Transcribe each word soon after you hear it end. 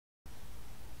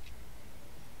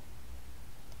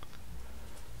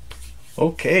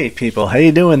Okay, people, how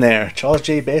you doing there? Charles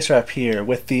J. Baserap here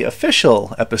with the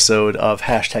official episode of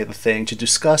Hashtag The Thing to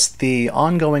discuss the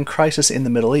ongoing crisis in the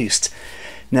Middle East.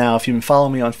 Now, if you've been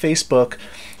following me on Facebook,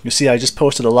 you see I just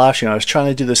posted a live stream. I was trying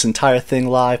to do this entire thing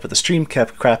live, but the stream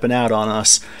kept crapping out on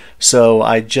us. So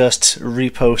I just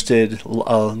reposted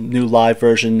a new live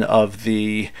version of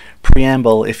the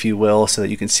preamble, if you will, so that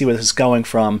you can see where this is going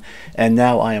from. And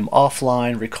now I am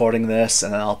offline recording this,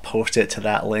 and I'll post it to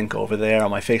that link over there on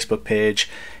my Facebook page,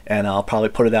 and I'll probably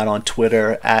put it out on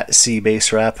Twitter at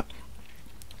CBaseRap.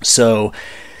 So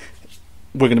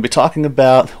we're going to be talking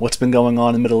about what's been going on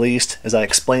in the Middle East. As I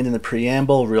explained in the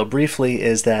preamble real briefly,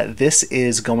 is that this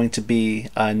is going to be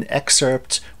an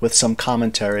excerpt with some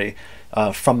commentary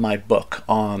from my book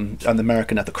on the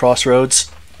American at the Crossroads.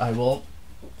 I will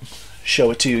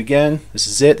show it to you again. This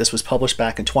is it. This was published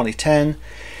back in 2010,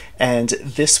 and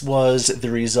this was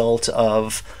the result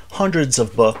of hundreds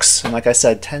of books, and like I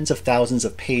said, tens of thousands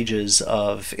of pages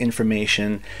of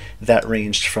information that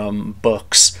ranged from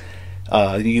books,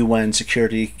 UN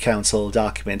Security Council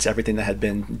documents, everything that had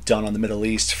been done on the Middle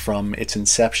East from its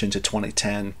inception to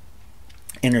 2010,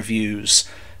 interviews,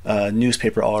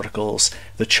 newspaper articles,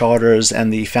 the charters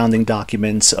and the founding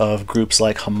documents of groups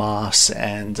like Hamas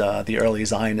and the early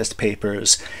Zionist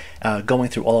papers, going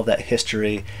through all of that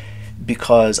history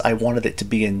because I wanted it to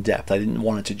be in depth. I didn't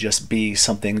want it to just be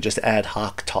something just ad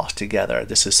hoc tossed together.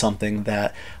 This is something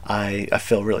that I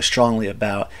feel really strongly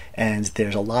about, and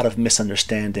there's a lot of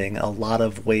misunderstanding, a lot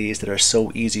of ways that are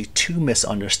so easy to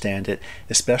misunderstand it,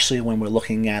 especially when we're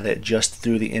looking at it just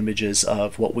through the images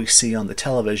of what we see on the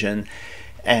television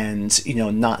and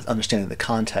not understanding the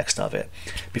context of it.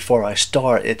 Before I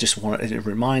start, it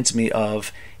reminds me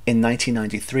of in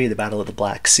 1993, the Battle of the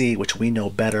Black Sea, which we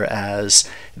know better as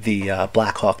the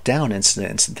Black Hawk Down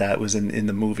incident that was in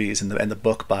the movies and the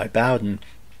book by Bowden,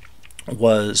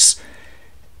 was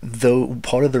though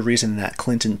part of the reason that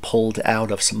Clinton pulled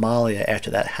out of Somalia after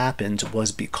that happened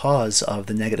was because of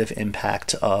the negative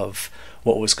impact of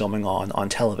what was going on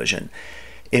television.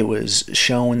 It was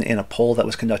shown in a poll that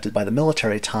was conducted by the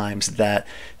Military Times that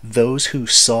those who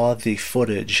saw the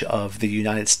footage of the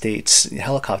United States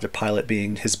helicopter pilot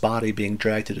his body being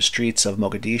dragged to the streets of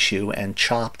Mogadishu and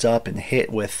chopped up and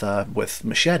hit with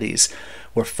machetes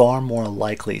were far more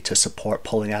likely to support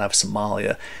pulling out of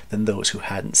Somalia than those who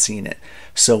hadn't seen it.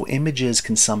 So images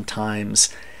can sometimes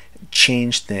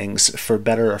change things for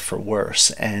better or for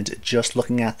worse, and just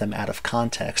looking at them out of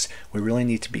context, we really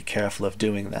need to be careful of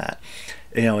doing that.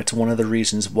 It's one of the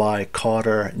reasons why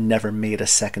Carter never made a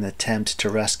second attempt to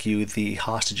rescue the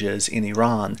hostages in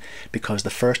Iran, because the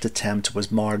first attempt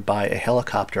was marred by a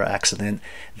helicopter accident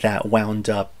that wound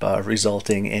up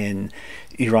resulting in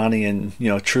Iranian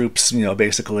troops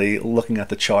basically looking at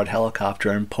the charred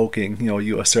helicopter and poking a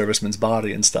U.S. serviceman's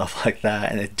body and stuff like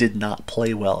that, and it did not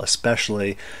play well,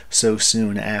 especially so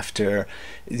soon after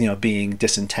being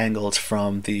disentangled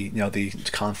from the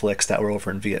conflicts that were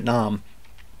over in Vietnam.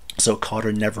 So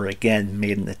Carter never again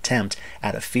made an attempt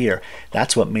out of fear.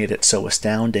 That's what made it so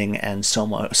astounding and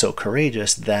so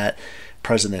courageous that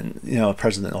President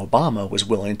Obama was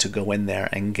willing to go in there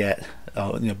and get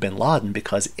bin Laden,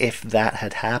 because if that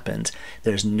had happened,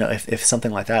 if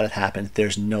something like that had happened,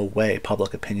 there's no way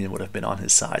public opinion would have been on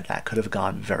his side. That could have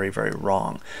gone very, very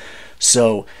wrong.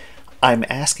 So I'm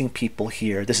asking people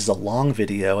here, this is a long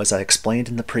video, as I explained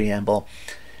in the preamble,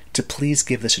 to please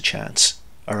give this a chance.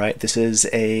 All right, this is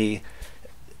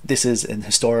an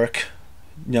historic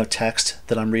text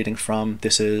that I'm reading from.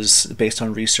 This is based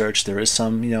on research. There is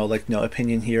some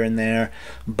opinion here and there,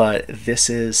 but this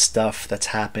is stuff that's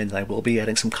happened. I will be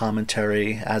adding some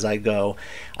commentary as I go.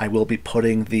 I will be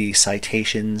putting the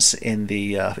citations in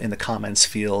the comments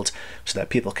field so that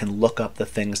people can look up the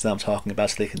things that I'm talking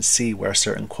about, so they can see where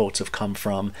certain quotes have come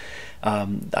from.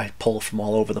 I pull from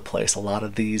all over the place. A lot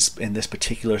of these in this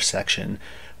particular section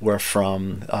were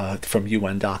from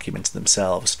UN documents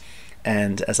themselves.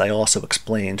 And as I also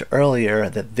explained earlier,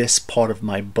 that this part of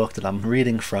my book that I'm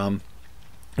reading from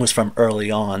was from early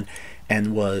on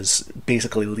and was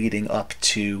basically leading up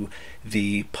to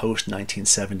the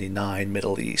post-1979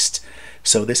 Middle East.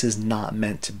 So this is not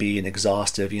meant to be an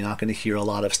exhaustive. You're not going to hear a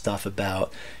lot of stuff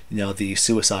about the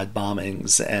suicide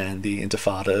bombings and the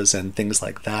intifadas and things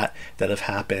like that have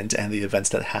happened, and the events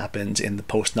that happened in the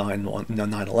post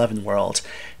 9/11 world.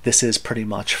 This is pretty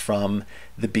much from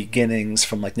the beginnings,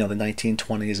 from the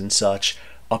 1920s and such,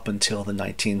 up until the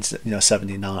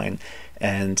 1979,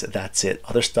 and that's it.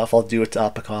 Other stuff I'll do a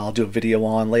topic on, I'll do a video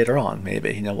on later on,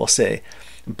 maybe, we'll see.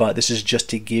 But this is just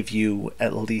to give you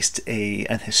at least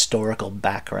an historical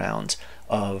background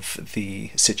of the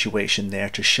situation there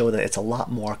to show that it's a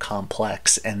lot more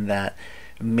complex, and that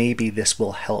maybe this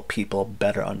will help people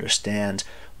better understand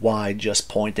why just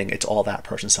pointing it's all that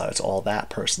person's side, it's all that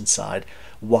person's side,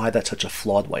 why that's such a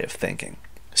flawed way of thinking.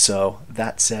 So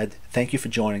that said, thank you for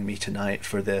joining me tonight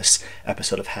for this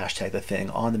episode of Hashtag the Thing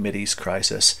on the Mideast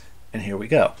crisis, and here we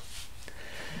go.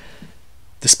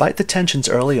 Despite the tensions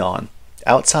early on,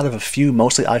 outside of a few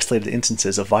mostly isolated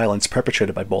instances of violence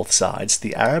perpetrated by both sides,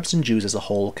 the Arabs and Jews as a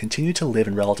whole continue to live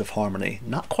in relative harmony,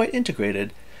 not quite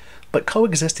integrated, but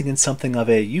coexisting in something of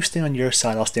a you stay on your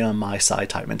side, I'll stay on my side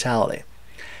type mentality.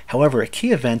 However, a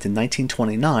key event in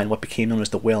 1929, what became known as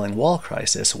the Wailing Wall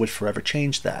crisis, would forever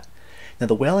change that. Now,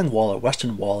 the Wailing Wall, or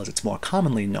Western Wall as it's more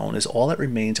commonly known, is all that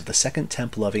remains of the Second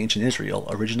Temple of ancient Israel,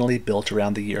 originally built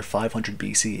around the year 500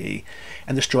 BCE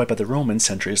and destroyed by the Romans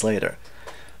centuries later.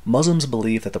 Muslims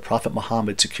believe that the Prophet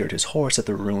Muhammad secured his horse at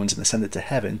the ruins and ascended to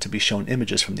heaven to be shown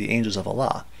images from the angels of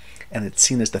Allah, and it's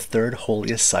seen as the third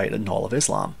holiest site in all of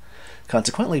Islam.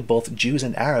 Consequently, both Jews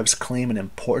and Arabs claim an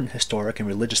important historic and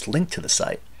religious link to the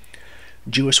site.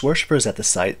 Jewish worshippers at the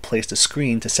site placed a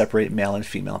screen to separate male and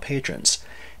female patrons,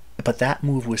 but that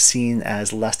move was seen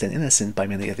as less than innocent by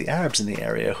many of the Arabs in the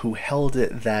area, who held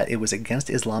it that it was against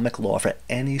Islamic law for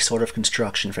any sort of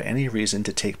construction for any reason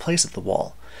to take place at the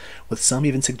wall, with some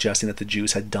even suggesting that the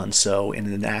Jews had done so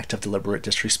in an act of deliberate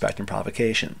disrespect and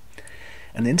provocation.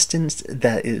 An instance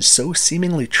that is so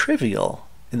seemingly trivial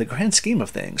in the grand scheme of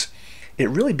things, it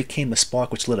really became the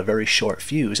spark which lit a very short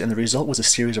fuse, and the result was a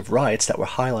series of riots that were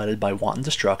highlighted by wanton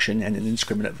destruction and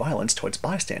indiscriminate violence towards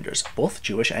bystanders, both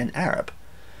Jewish and Arab.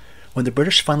 When the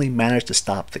British finally managed to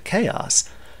stop the chaos,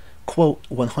 quote,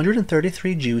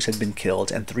 133 Jews had been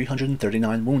killed and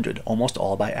 339 wounded, almost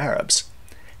all by Arabs.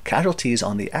 Casualties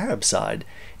on the Arab side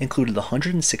included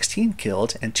 116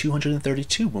 killed and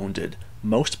 232 wounded,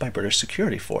 most by British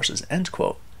security forces, end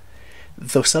quote.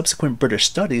 Though subsequent British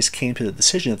studies came to the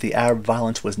decision that the Arab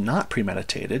violence was not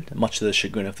premeditated, much to the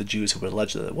chagrin of the Jews who would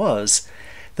allege that it was,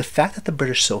 the fact that the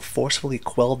British so forcefully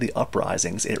quelled the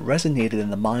uprisings, it resonated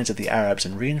in the minds of the Arabs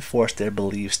and reinforced their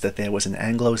beliefs that there was an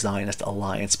Anglo-Zionist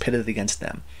alliance pitted against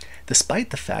them, despite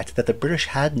the fact that the British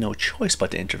had no choice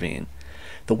but to intervene.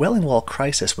 The Wailing Wall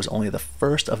crisis was only the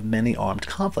first of many armed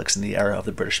conflicts in the era of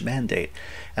the British Mandate,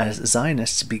 as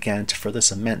Zionists began to further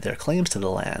cement their claims to the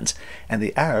land, and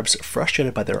the Arabs,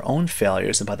 frustrated by their own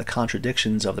failures and by the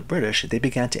contradictions of the British, they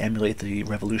began to emulate the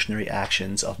revolutionary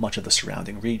actions of much of the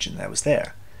surrounding region that was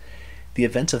there. The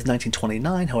events of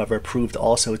 1929, however, proved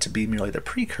also to be merely the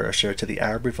precursor to the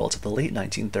Arab revolts of the late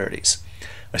 1930s,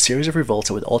 a series of revolts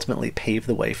that would ultimately pave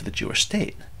the way for the Jewish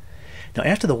state. Now,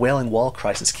 after the Wailing Wall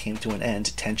crisis came to an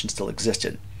end, tension still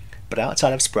existed, but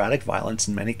outside of sporadic violence,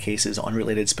 in many cases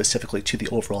unrelated specifically to the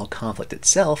overall conflict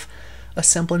itself, a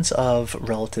semblance of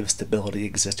relative stability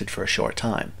existed for a short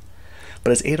time.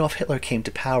 But as Adolf Hitler came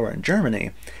to power in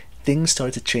Germany, things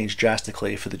started to change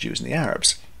drastically for the Jews and the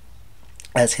Arabs.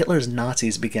 As Hitler's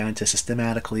Nazis began to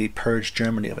systematically purge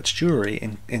Germany of its Jewry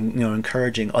and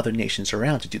encouraging other nations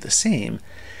around to do the same,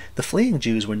 the fleeing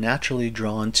Jews were naturally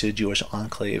drawn to Jewish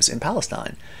enclaves in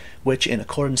Palestine, which, in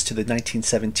accordance to the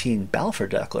 1917 Balfour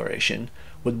Declaration,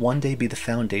 would one day be the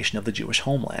foundation of the Jewish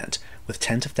homeland, with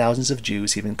tens of thousands of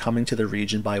Jews even coming to the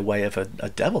region by way of a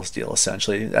devil's deal,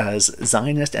 essentially, as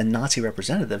Zionist and Nazi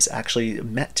representatives actually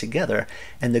met together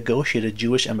and negotiated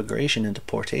Jewish emigration and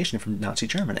deportation from Nazi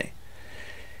Germany.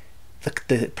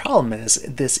 The problem is,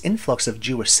 this influx of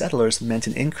Jewish settlers meant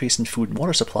an increase in food and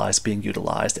water supplies being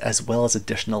utilized, as well as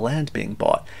additional land being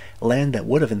bought, land that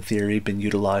would have in theory been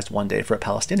utilized one day for a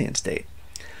Palestinian state.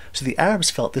 So the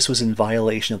Arabs felt this was in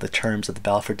violation of the terms of the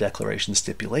Balfour Declaration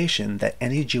stipulation that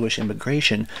any Jewish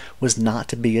immigration was not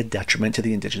to be a detriment to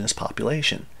the indigenous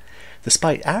population.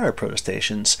 Despite Arab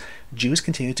protestations, Jews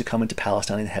continued to come into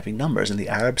Palestine in heavy numbers, and the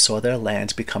Arabs saw their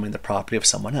land becoming the property of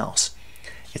someone else.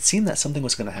 It seemed that something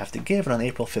was going to have to give, and on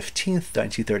April 15,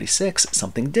 1936,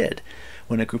 something did,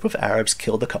 when a group of Arabs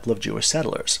killed a couple of Jewish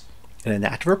settlers. In an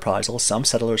act of reprisal, some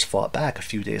settlers fought back a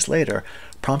few days later,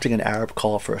 prompting an Arab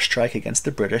call for a strike against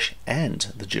the British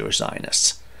and the Jewish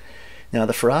Zionists. Now,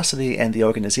 the ferocity and the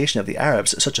organization of the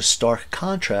Arabs is such a stark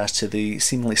contrast to the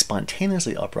seemingly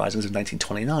spontaneously uprisings of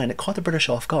 1929, it caught the British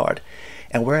off guard.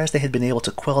 And whereas they had been able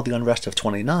to quell the unrest of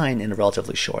 29 in a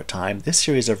relatively short time, this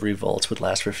series of revolts would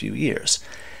last for a few years,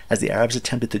 as the Arabs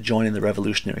attempted to join in the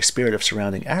revolutionary spirit of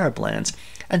surrounding Arab lands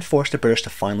and forced the British to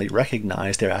finally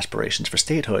recognize their aspirations for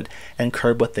statehood and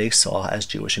curb what they saw as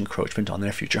Jewish encroachment on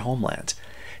their future homeland.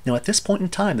 Now, at this point in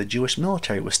time, the Jewish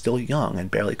military was still young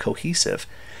and barely cohesive,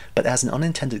 but as an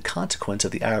unintended consequence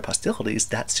of the Arab hostilities,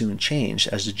 that soon changed,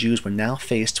 as the Jews were now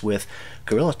faced with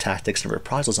guerrilla tactics and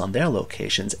reprisals on their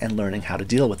locations and learning how to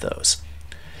deal with those.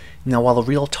 Now, while the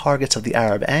real targets of the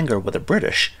Arab anger were the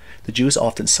British, the Jews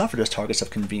often suffered as targets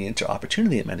of convenience or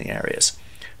opportunity in many areas.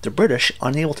 The British,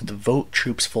 unable to devote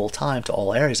troops full-time to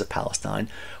all areas of Palestine,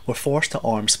 were forced to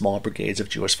arm small brigades of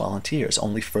Jewish volunteers,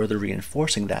 only further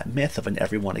reinforcing that myth of an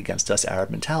everyone against us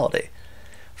Arab mentality.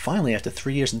 Finally, after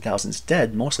 3 years and thousands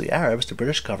dead, mostly Arabs, the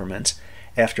British government,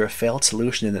 after a failed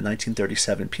solution in the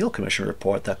 1937 Peel Commission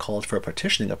report that called for a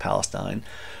partitioning of Palestine,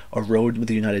 a road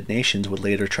the United Nations would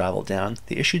later travel down,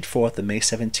 they issued forth the May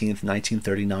 17,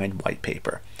 1939 White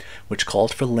Paper, which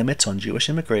called for limits on Jewish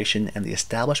immigration and the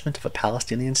establishment of a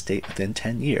Palestinian state within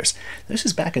 10 years. This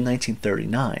is back in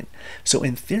 1939. So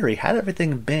in theory, had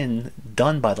everything been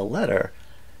done by the letter,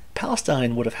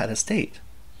 Palestine would have had a state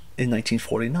in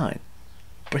 1949.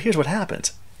 But here's what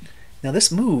happened. Now,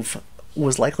 this move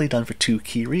was likely done for two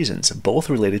key reasons, both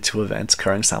related to events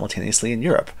occurring simultaneously in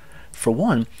Europe. For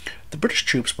one, the British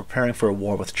troops were preparing for a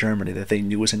war with Germany that they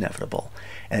knew was inevitable,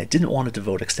 and it didn't want to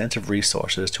devote extensive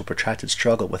resources to a protracted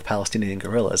struggle with Palestinian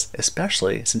guerrillas,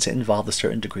 especially since it involved a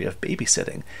certain degree of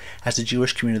babysitting, as the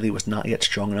Jewish community was not yet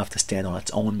strong enough to stand on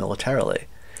its own militarily.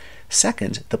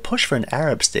 Second, the push for an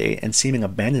Arab state and seeming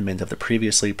abandonment of the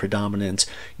previously predominant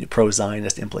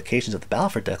pro-Zionist implications of the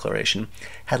Balfour Declaration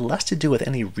had less to do with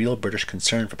any real British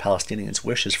concern for Palestinians'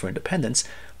 wishes for independence,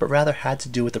 but rather had to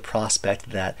do with the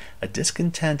prospect that a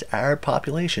discontent Arab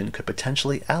population could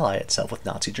potentially ally itself with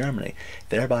Nazi Germany,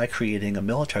 thereby creating a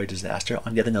military disaster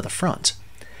on yet another front.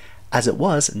 As it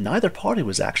was, neither party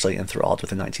was actually enthralled with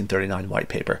the 1939 White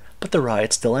Paper, but the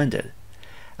riots still ended.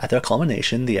 At their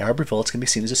culmination, the Arab revolts can be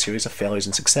seen as a series of failures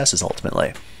and successes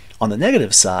ultimately. On the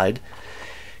negative side,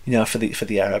 for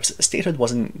the Arabs, statehood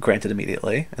wasn't granted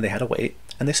immediately, and they had to wait,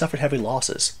 and they suffered heavy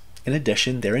losses. In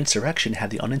addition, their insurrection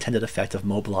had the unintended effect of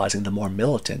mobilizing the more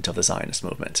militant of the Zionist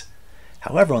movement.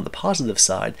 However, on the positive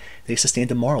side, they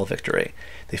sustained a moral victory.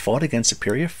 They fought against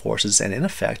superior forces and, in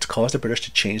effect, caused the British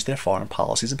to change their foreign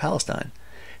policies in Palestine.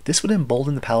 This would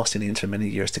embolden the Palestinians for many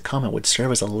years to come and would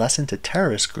serve as a lesson to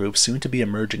terrorist groups soon to be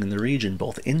emerging in the region,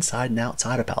 both inside and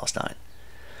outside of Palestine.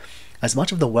 As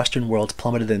much of the Western world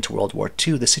plummeted into World War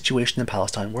II, the situation in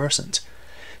Palestine worsened.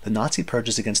 The Nazi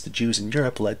purges against the Jews in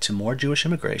Europe led to more Jewish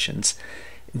immigrations,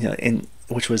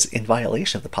 which was in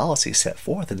violation of the policies set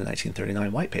forth in the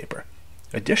 1939 White Paper.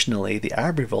 Additionally, the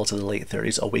Arab revolts of the late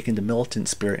 30s awakened a militant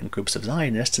spirit in groups of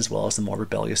Zionists as well as the more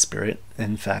rebellious spirit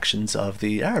in factions of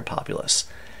the Arab populace.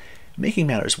 Making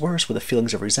matters worse were the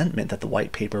feelings of resentment that the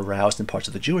White Paper roused in parts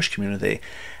of the Jewish community,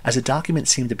 as the document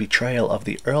seemed a betrayal of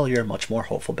the earlier, much more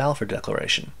hopeful Balfour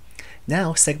Declaration.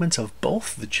 Now, segments of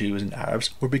both the Jews and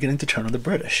Arabs were beginning to turn on the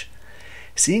British.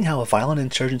 Seeing how a violent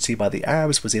insurgency by the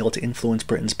Arabs was able to influence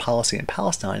Britain's policy in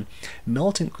Palestine,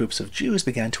 militant groups of Jews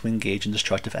began to engage in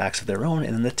destructive acts of their own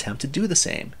in an attempt to do the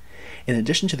same. In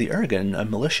addition to the Irgun, a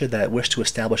militia that wished to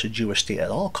establish a Jewish state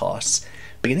at all costs,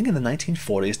 beginning in the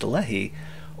 1940s, the Lehi,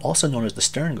 also known as the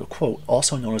Stern Group, quote,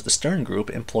 also known as the Stern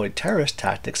Group, employed terrorist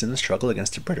tactics in the struggle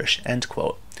against the British, end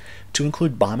quote, to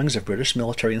include bombings of British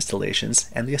military installations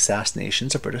and the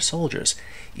assassinations of British soldiers,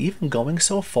 even going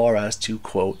so far as to,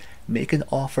 quote, make an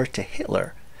offer to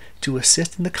Hitler to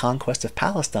assist in the conquest of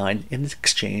Palestine in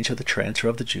exchange for the transfer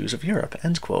of the Jews of Europe,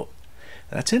 end quote.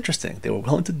 That's interesting. They were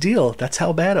willing to deal. That's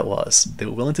how bad it was. They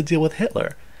were willing to deal with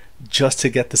Hitler just to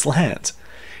get this land.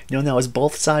 Now, as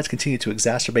both sides continue to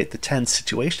exacerbate the tense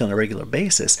situation on a regular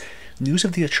basis, news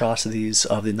of the atrocities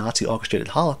of the Nazi-orchestrated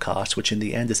Holocaust, which in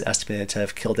the end is estimated to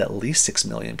have killed at least 6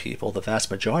 million people, the vast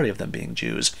majority of them being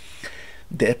Jews,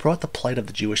 it brought the plight of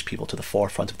the Jewish people to the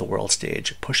forefront of the world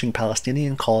stage, pushing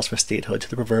Palestinian calls for statehood to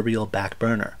the proverbial back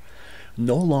burner.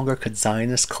 No longer could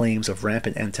Zionist claims of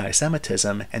rampant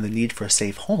anti-Semitism and the need for a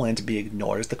safe homeland be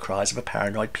ignored as the cries of a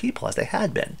paranoid people, as they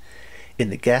had been. In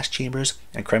the gas chambers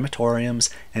and crematoriums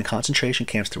and concentration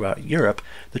camps throughout Europe,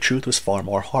 the truth was far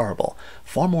more horrible,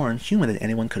 far more inhuman than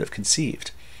anyone could have conceived.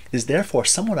 It is therefore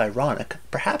somewhat ironic,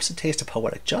 perhaps a taste of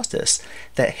poetic justice,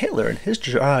 that Hitler, in his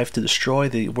drive to destroy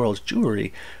the world's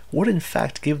Jewry, would in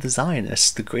fact give the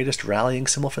Zionists the greatest rallying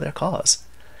symbol for their cause.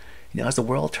 As the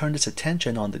world turned its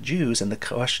attention on the Jews and the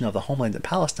question of the homeland in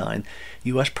Palestine,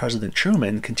 U.S. President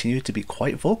Truman continued to be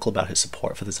quite vocal about his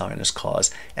support for the Zionist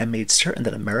cause and made certain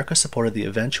that America supported the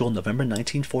eventual November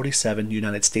 1947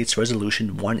 United States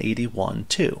Resolution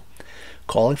 181-2.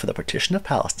 calling for the partition of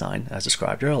Palestine, as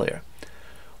described earlier.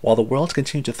 While the world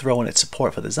continued to throw in its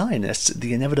support for the Zionists,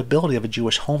 the inevitability of a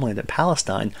Jewish homeland in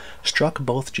Palestine struck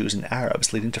both Jews and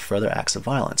Arabs, leading to further acts of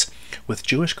violence, with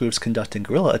Jewish groups conducting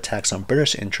guerrilla attacks on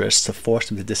British interests to force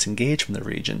them to disengage from the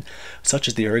region, such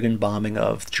as the Irgun bombing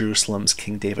of Jerusalem's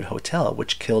King David Hotel,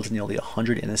 which killed nearly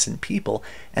 100 innocent people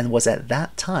and was at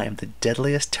that time the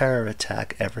deadliest terror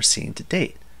attack ever seen to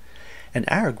date,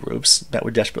 and Arab groups that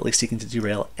were desperately seeking to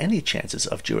derail any chances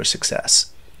of Jewish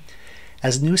success.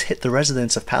 As news hit the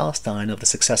residents of Palestine of the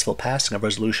successful passing of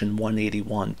Resolution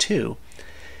 181-2,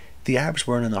 the Arabs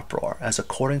were in an uproar, as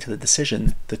according to the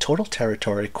decision, the total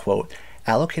territory, quote,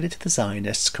 allocated to the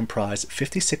Zionists comprised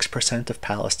 56% of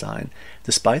Palestine,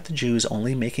 despite the Jews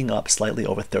only making up slightly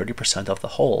over 30% of the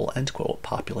whole, end quote,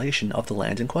 population of the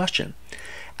land in question.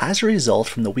 As a result,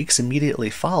 from the weeks immediately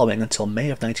following until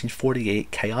May of 1948,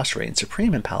 chaos reigned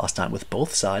supreme in Palestine, with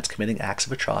both sides committing acts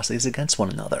of atrocities against one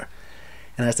another.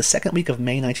 And as the second week of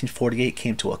May 1948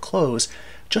 came to a close,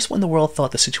 just when the world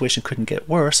thought the situation couldn't get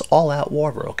worse, all-out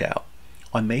war broke out.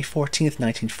 On May 14,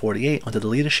 1948, under the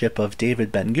leadership of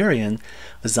David Ben-Gurion,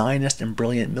 a Zionist and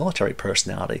brilliant military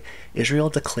personality, Israel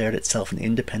declared itself an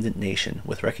independent nation,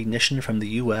 with recognition from the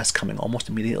U.S. coming almost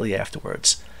immediately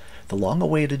afterwards. The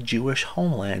long-awaited Jewish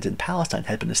homeland in Palestine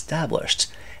had been established,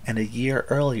 and a year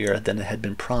earlier than it had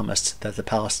been promised that the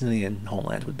Palestinian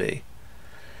homeland would be.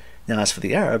 Now, as for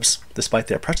the Arabs, despite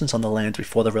their presence on the land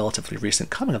before the relatively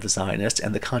recent coming of the Zionists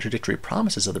and the contradictory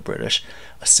promises of the British,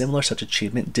 a similar such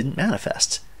achievement didn't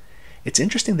manifest. It's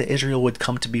interesting that Israel would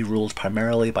come to be ruled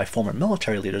primarily by former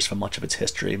military leaders for much of its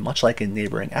history, much like in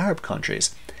neighboring Arab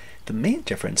countries. The main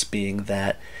difference being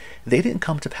that they didn't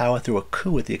come to power through a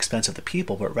coup at the expense of the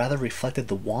people, but rather reflected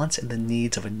the wants and the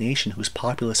needs of a nation whose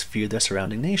populace feared their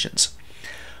surrounding nations.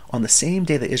 On the same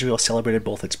day that Israel celebrated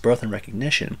both its birth and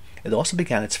recognition, it also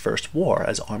began its first war,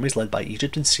 as armies led by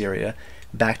Egypt and Syria,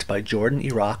 backed by Jordan,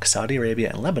 Iraq, Saudi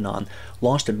Arabia, and Lebanon,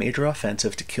 launched a major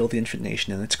offensive to kill the infant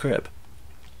nation in its crib.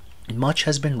 Much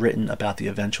has been written about the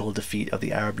eventual defeat of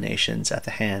the Arab nations at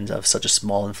the hands of such a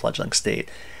small and fledgling state,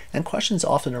 and questions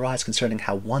often arise concerning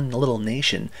how one little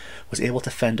nation was able to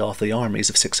fend off the armies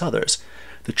of 6 others.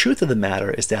 The truth of the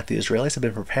matter is that the Israelis have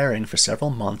been preparing for several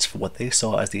months for what they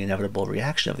saw as the inevitable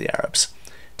reaction of the Arabs.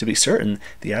 To be certain,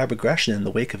 the Arab aggression in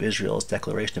the wake of Israel's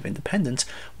declaration of independence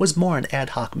was more an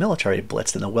ad hoc military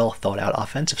blitz than a well-thought-out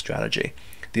offensive strategy.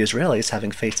 The Israelis,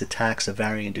 having faced attacks of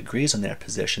varying degrees on their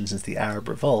position since the Arab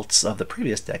revolts of the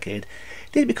previous decade,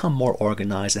 they had become more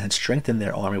organized and had strengthened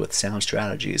their army with sound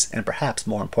strategies, and perhaps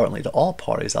more importantly to all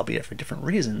parties, albeit for different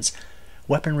reasons,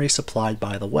 weaponry supplied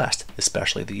by the West,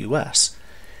 especially the U.S.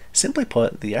 Simply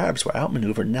put, the Arabs were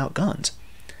outmaneuvered and outgunned.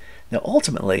 Now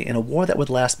ultimately, in a war that would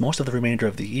last most of the remainder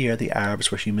of the year, the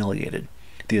Arabs were humiliated.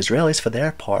 The Israelis, for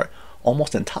their part,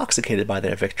 almost intoxicated by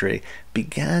their victory,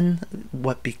 began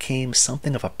what became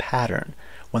something of a pattern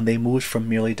when they moved from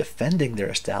merely defending their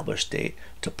established state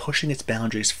to pushing its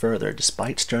boundaries further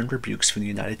despite stern rebukes from the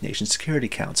United Nations Security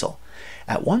Council.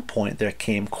 At one point there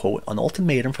came, quote, an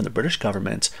ultimatum from the British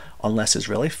government: unless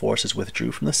Israeli forces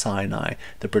withdrew from the Sinai,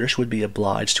 the British would be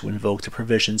obliged to invoke the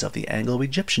provisions of the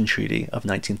Anglo-Egyptian Treaty of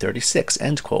 1936,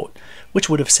 end quote, which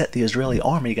would have set the Israeli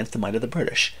army against the might of the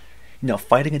British.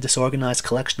 Fighting a disorganized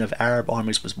collection of Arab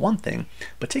armies was one thing,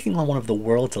 but taking on one of the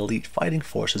world's elite fighting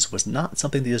forces was not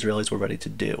something the Israelis were ready to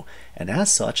do, and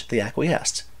as such, they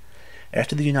acquiesced.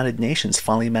 After the United Nations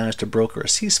finally managed to broker a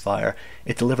ceasefire,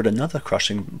 it delivered another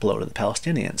crushing blow to the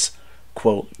Palestinians.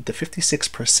 Quote, the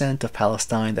 56% of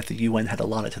Palestine that the UN had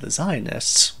allotted to the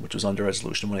Zionists, which was under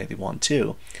Resolution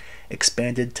 181-2,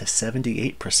 expanded to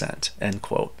 78%, end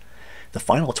quote. The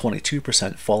final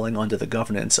 22% falling under the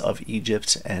governance of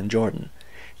Egypt and Jordan.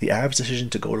 The Arabs' decision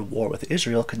to go to war with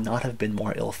Israel could not have been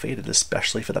more ill-fated,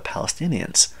 especially for the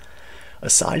Palestinians.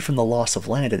 Aside from the loss of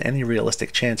land and any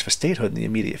realistic chance for statehood in the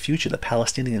immediate future, the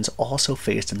Palestinians also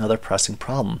faced another pressing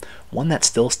problem, one that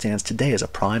still stands today as a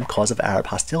prime cause of Arab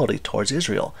hostility towards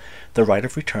Israel: the right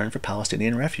of return for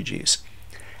Palestinian refugees.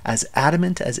 As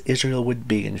adamant as Israel would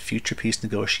be in future peace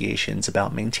negotiations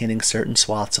about maintaining certain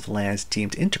swaths of land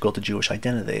deemed integral to Jewish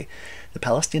identity, the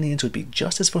Palestinians would be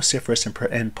just as vociferous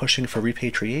in pushing for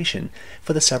repatriation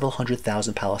for the several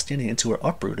 100,000 Palestinians who were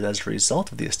uprooted as a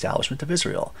result of the establishment of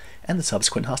Israel and the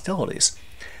subsequent hostilities.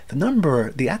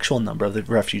 The actual number of the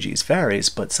refugees varies,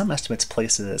 but some estimates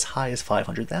place it as high as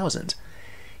 500,000.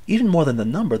 Even more than the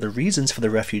number, the reasons for the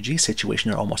refugee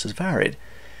situation are almost as varied.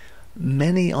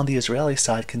 Many on the Israeli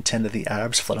side contend that the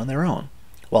Arabs fled on their own.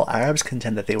 while Arabs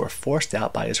contend that they were forced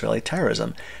out by Israeli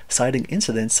terrorism, citing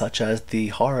incidents such as the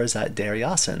horrors at Deir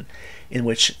Yassin, in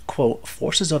which, quote,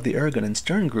 forces of the Irgun and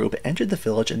Stern Group entered the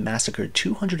village and massacred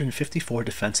 254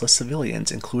 defenseless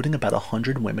civilians, including about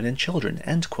 100 women and children,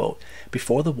 end quote,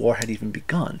 before the war had even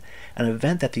begun, an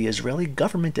event that the Israeli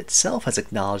government itself has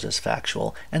acknowledged as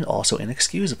factual and also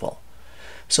inexcusable.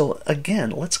 So again,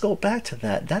 let's go back to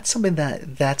that. That's something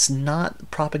that's not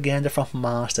propaganda from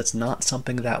Hamas. That's not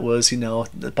something that was,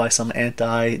 by some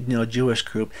Jewish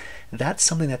group. That's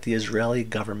something that the Israeli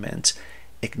government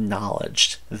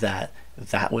acknowledged that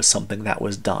was something that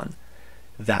was done.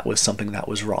 That was something that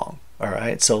was wrong. All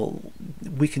right, so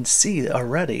we can see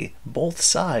already both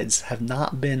sides have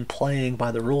not been playing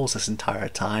by the rules this entire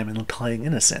time and playing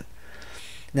innocent.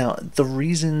 Now, the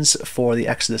reasons for the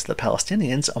exodus of the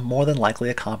Palestinians are more than likely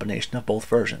a combination of both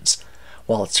versions.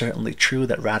 While it's certainly true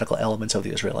that radical elements of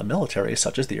the Israeli military,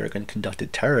 such as the Irgun,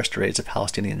 conducted terrorist raids of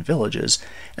Palestinian villages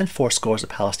and forced scores of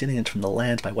Palestinians from the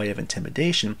land by way of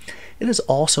intimidation, it is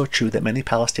also true that many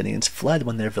Palestinians fled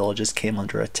when their villages came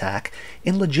under attack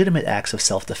in legitimate acts of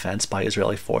self-defense by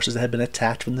Israeli forces that had been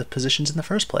attacked from the positions in the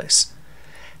first place.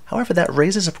 However, that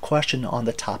raises a question on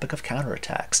the topic of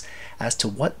counterattacks as to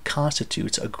what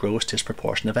constitutes a gross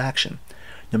disproportion of action.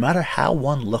 No matter how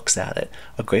one looks at it,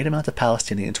 a great amount of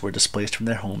Palestinians were displaced from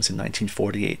their homes in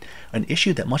 1948, an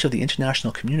issue that much of the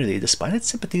international community, despite its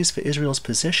sympathies for Israel's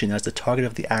position as the target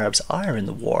of the Arabs' ire in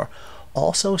the war,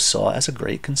 also saw as a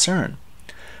great concern.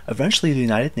 Eventually, the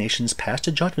United Nations passed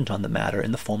a judgment on the matter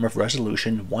in the form of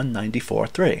Resolution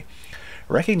 194-3.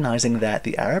 Recognizing that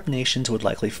the Arab nations would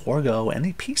likely forego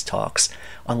any peace talks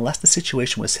unless the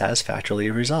situation was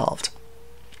satisfactorily resolved.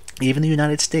 Even the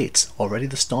United States, already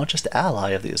the staunchest ally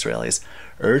of the Israelis,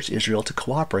 urged Israel to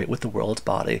cooperate with the world's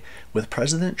body, with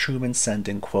President Truman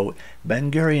sending, quote,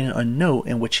 Ben-Gurion a note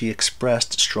in which he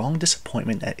expressed strong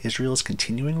disappointment at Israel's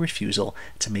continuing refusal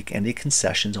to make any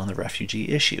concessions on the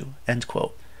refugee issue, end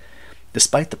quote.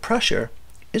 Despite the pressure,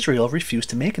 Israel refused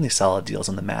to make any solid deals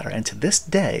on the matter, and to this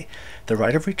day, the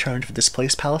right of return for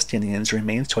displaced Palestinians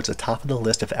remains towards the top of the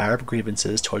list of Arab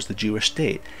grievances towards the Jewish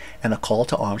state, and a call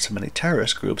to arms from many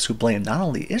terrorist groups who blame not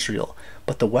only Israel,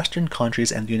 but the Western countries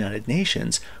and the United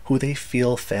Nations, who they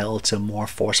feel failed to more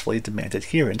forcefully demand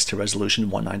adherence to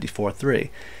Resolution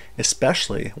 194-3,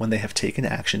 especially when they have taken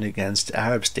action against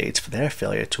Arab states for their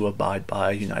failure to abide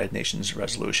by United Nations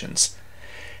resolutions.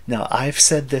 Now, I've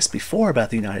said this before about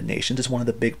the United Nations. It's one of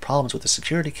the big problems with the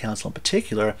Security Council in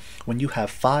particular, when you have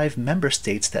 5 member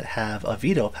states that have a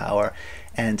veto power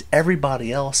and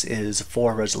everybody else is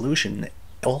for a resolution.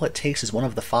 All it takes is one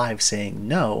of the 5 saying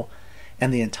no,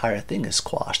 and the entire thing is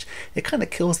squashed. It kind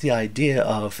of kills the idea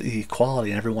of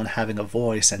equality and everyone having a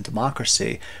voice and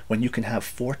democracy when you can have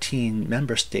 14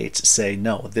 member states say,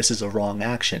 no, this is a wrong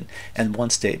action, and one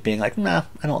state being like, nah,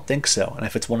 I don't think so. And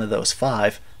if it's one of those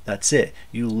 5, that's it.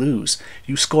 You lose.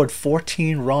 You scored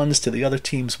 14 runs to the other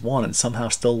team's 1 and somehow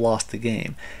still lost the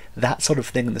game. That sort of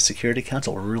thing in the Security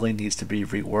Council really needs to be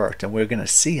reworked, and we're going to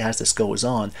see as this goes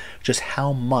on just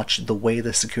how much the way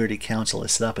the Security Council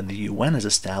is set up and the UN is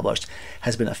established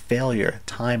has been a failure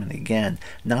time and again,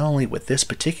 not only with this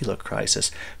particular crisis,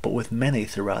 but with many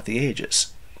throughout the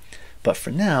ages. But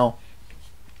for now,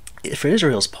 for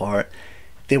Israel's part,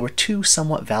 there were 2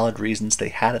 somewhat valid reasons they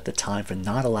had at the time for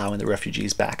not allowing the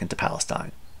refugees back into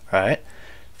Palestine. Right?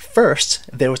 First,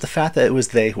 there was the fact that it was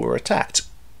they who were attacked.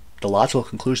 The logical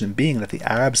conclusion being that the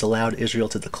Arabs allowed Israel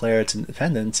to declare its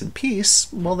independence and peace,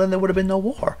 well then there would have been no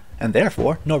war, and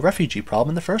therefore no refugee problem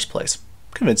in the first place.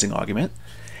 Convincing argument.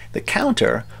 The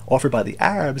counter, offered by the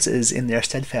Arabs, is in their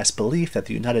steadfast belief that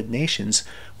the United Nations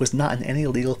was not in any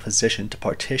legal position to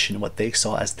partition what they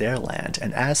saw as their land,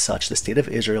 and as such the State of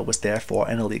Israel was therefore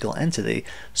an illegal entity,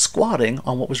 squatting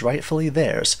on what was rightfully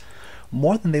theirs,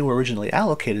 more than they were originally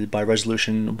allocated by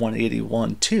Resolution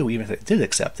 181-2, even if they did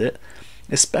accept it,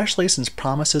 especially since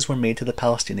promises were made to the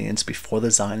Palestinians before the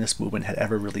Zionist movement had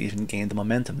ever really even gained the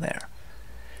momentum there.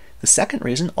 The second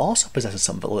reason also possesses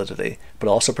some validity, but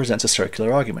also presents a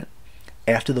circular argument.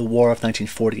 After the War of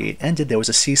 1948 ended, there was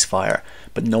a ceasefire,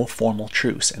 but no formal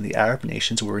truce, and the Arab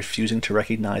nations were refusing to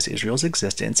recognize Israel's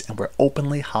existence and were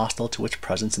openly hostile to its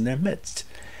presence in their midst.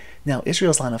 Now,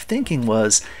 Israel's line of thinking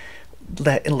was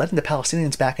that letting the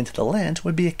Palestinians back into the land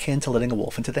would be akin to letting a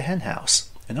wolf into the henhouse.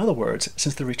 In other words,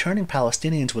 since the returning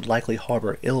Palestinians would likely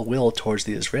harbor ill will towards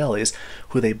the Israelis,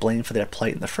 who they blamed for their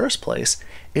plight in the first place,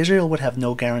 Israel would have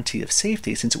no guarantee of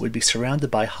safety since it would be surrounded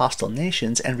by hostile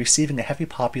nations and receiving a heavy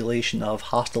population of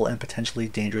hostile and potentially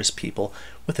dangerous people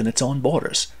within its own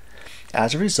borders.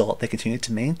 As a result, they continued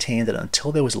to maintain that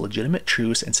until there was a legitimate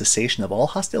truce and cessation of all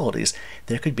hostilities,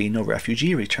 there could be no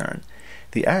refugee return.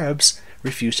 The Arabs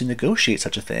refused to negotiate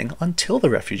such a thing until the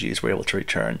refugees were able to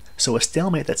return, so a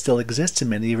stalemate that still exists in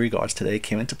many regards today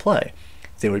came into play.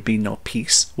 There would be no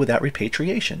peace without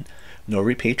repatriation, no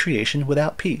repatriation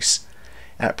without peace.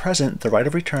 At present, the right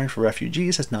of return for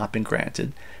refugees has not been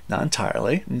granted, not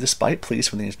entirely, and despite pleas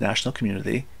from the international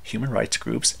community, human rights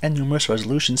groups, and numerous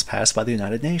resolutions passed by the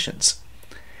United Nations.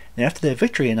 And after their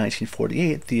victory in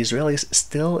 1948, the Israelis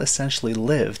still essentially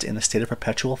lived in a state of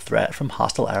perpetual threat from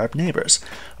hostile Arab neighbors,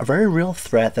 a very real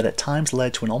threat that at times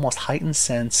led to an almost heightened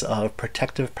sense of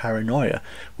protective paranoia,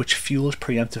 which fueled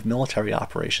preemptive military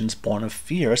operations born of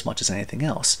fear as much as anything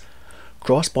else.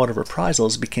 Cross-border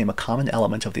reprisals became a common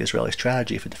element of the Israeli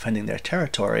strategy for defending their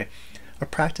territory, a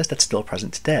practice that's still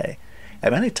present today.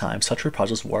 At many times, such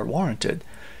reprisals were warranted,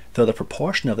 though the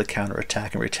proportion of the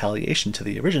counterattack and retaliation to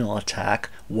the original attack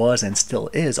was and still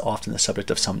is often the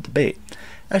subject of some debate,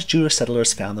 as Jewish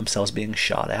settlers found themselves being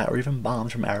shot at or even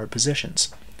bombed from Arab positions.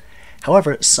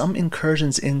 However, some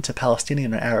incursions into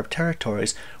Palestinian or Arab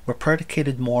territories were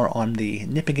predicated more on the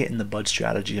nipping it in the bud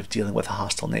strategy of dealing with a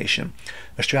hostile nation,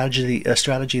 a strategy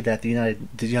that the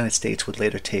United States would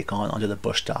later take on under the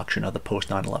Bush doctrine of the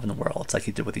post-9/11 world, like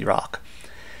he did with Iraq.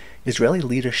 Israeli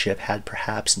leadership had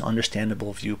perhaps an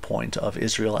understandable viewpoint of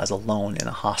Israel as alone in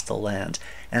a hostile land,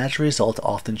 and as a result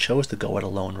often chose to go it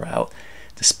alone route,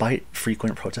 despite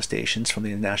frequent protestations from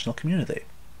the international community.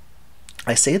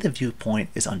 I say the viewpoint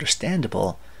is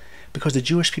understandable because the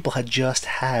Jewish people had just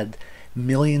had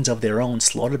millions of their own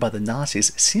slaughtered by the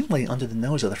Nazis seemingly under the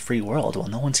nose of the free world while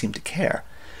no one seemed to care.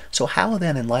 So how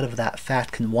then, in light of that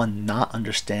fact, can one not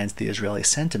understand the Israeli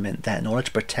sentiment that in order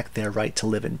to protect their right to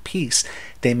live in peace,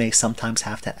 they may sometimes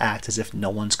have to act as if no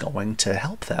one's going to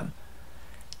help them?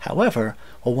 However,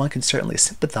 while one can certainly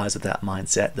sympathize with that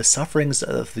mindset, the sufferings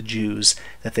of the Jews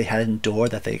that they had endured,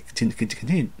 that they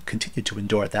continued to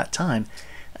endure at that time,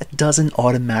 it doesn't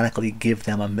automatically give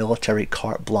them a military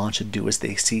carte blanche to do as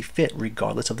they see fit,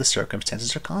 regardless of the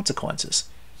circumstances or consequences.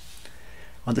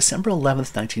 On December 11,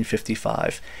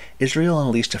 1955, Israel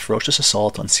unleashed a ferocious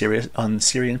assault on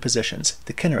Syrian positions,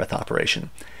 the Kinnereth operation,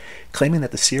 claiming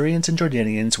that the Syrians and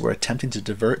Jordanians were attempting to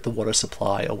divert the water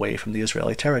supply away from the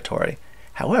Israeli territory.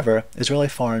 However, Israeli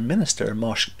Foreign Minister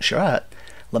Moshe Sharett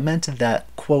lamented that,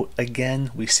 quote, "Again,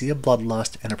 we see a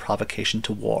bloodlust and a provocation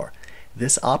to war.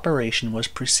 This operation was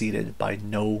preceded by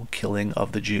no killing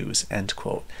of the Jews," end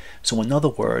quote. So in other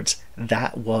words,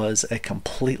 that was a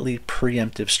completely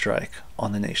preemptive strike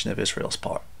on the nation of Israel's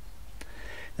part.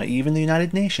 Now, even the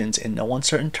United Nations, in no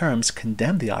uncertain terms,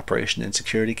 condemned the operation in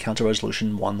Security Council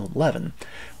Resolution 111,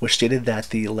 which stated that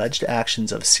the alleged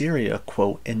actions of Syria,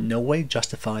 quote, "in no way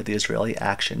justified the Israeli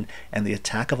action, and the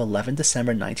attack of 11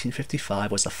 December 1955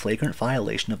 was a flagrant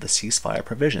violation of the ceasefire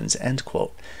provisions," end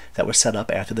quote, that were set up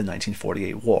after the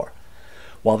 1948 war.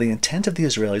 While the intent of the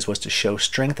Israelis was to show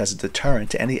strength as a deterrent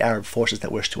to any Arab forces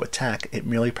that wished to attack, it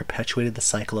merely perpetuated the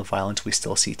cycle of violence we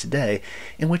still see today,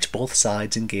 in which both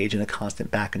sides engage in a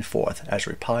constant back and forth, as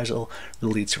reprisal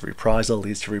leads to reprisal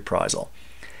leads to reprisal.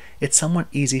 It's somewhat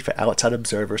easy for outside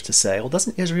observers to say, well,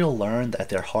 doesn't Israel learn that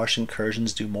their harsh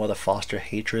incursions do more to foster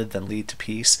hatred than lead to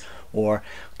peace? Or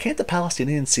can't the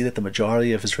Palestinians see that the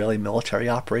majority of Israeli military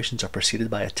operations are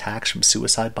preceded by attacks from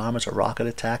suicide bombers or rocket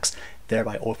attacks,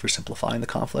 thereby oversimplifying the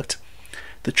conflict?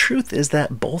 The truth is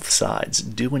that both sides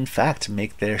do in fact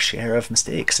make their share of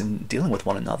mistakes in dealing with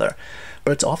one another,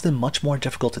 but it's often much more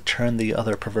difficult to turn the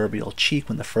other proverbial cheek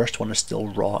when the first one is still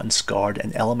raw and scarred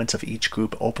and elements of each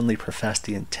group openly profess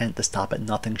the intent to stop at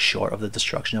nothing short of the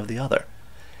destruction of the other.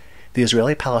 The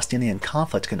Israeli-Palestinian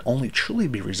conflict can only truly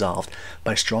be resolved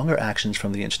by stronger actions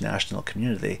from the international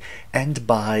community and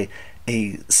by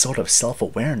a sort of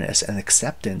self-awareness and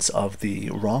acceptance of the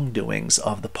wrongdoings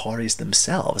of the parties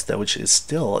themselves, which is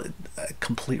still a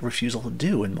complete refusal to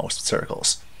do in most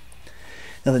circles.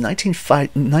 Now, the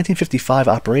 1955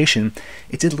 operation,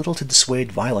 it did little to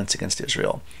dissuade violence against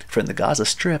Israel, for in the Gaza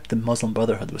Strip, the Muslim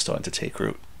Brotherhood was starting to take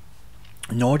root.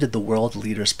 Nor did the world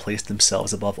leaders place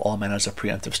themselves above all manners of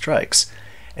preemptive strikes.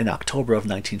 In October of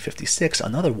 1956,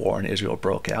 another war in Israel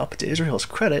broke out, but to Israel's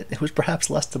credit, it was perhaps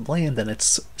less to blame than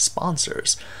its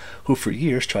sponsors, who for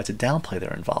years tried to downplay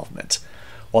their involvement.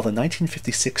 While the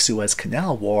 1956 Suez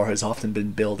Canal War has often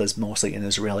been billed as mostly an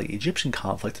Israeli-Egyptian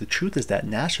conflict, the truth is that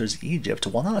Nasser's Egypt,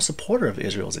 while not a supporter of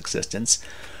Israel's existence,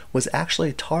 was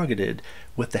actually targeted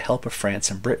with the help of France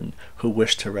and Britain, who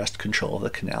wished to wrest control of the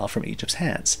canal from Egypt's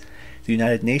hands. The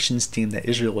United Nations deemed that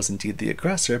Israel was indeed the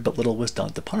aggressor, but little was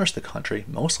done to punish the country,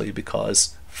 mostly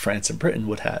because France and Britain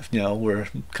were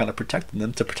kind of protecting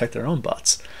them to protect their own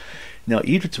butts. Now,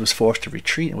 Egypt was forced to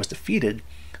retreat and was defeated,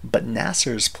 but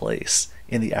Nasser's place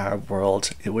in the Arab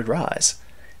world, it would rise.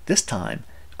 This time,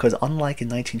 because unlike in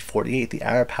 1948, the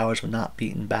Arab powers were not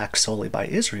beaten back solely by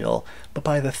Israel, but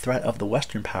by the threat of the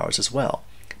Western powers as well.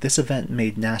 This event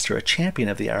made Nasser a champion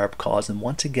of the Arab cause and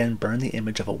once again burned the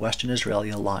image of a Western-Israeli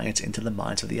alliance into the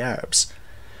minds of the Arabs.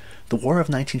 The War of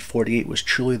 1948 was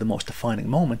truly the most defining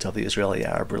moment of the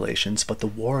Israeli-Arab relations, but the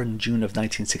war in June of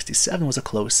 1967 was a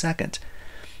close second.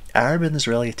 Arab and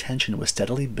Israeli tension was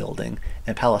steadily building,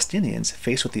 and Palestinians,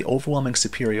 faced with the overwhelming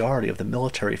superiority of the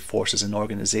military forces and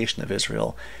organization of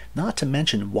Israel, not to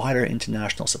mention wider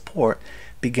international support,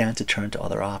 began to turn to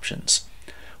other options.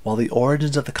 While the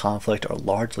origins of the conflict are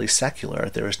largely secular,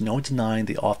 there is no denying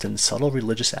the often subtle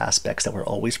religious aspects that were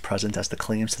always present, as the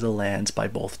claims to the lands by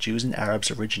both Jews and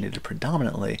Arabs originated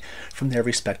predominantly from their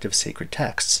respective sacred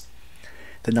texts.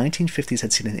 The 1950s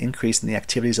had seen an increase in the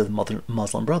activities of the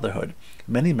Muslim Brotherhood,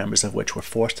 many members of which were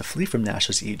forced to flee from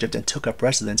Nasser's Egypt and took up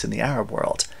residence in the Arab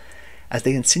world. As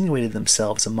they insinuated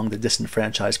themselves among the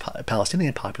disenfranchised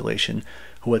Palestinian population,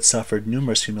 who had suffered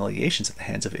numerous humiliations at the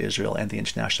hands of Israel and the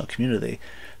international community,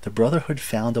 the Brotherhood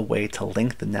found a way to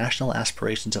link the national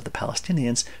aspirations of the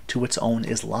Palestinians to its own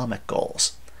Islamic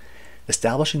goals.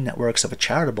 Establishing networks of a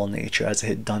charitable nature, as it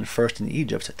had done first in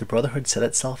Egypt, the Brotherhood set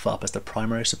itself up as the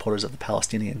primary supporters of the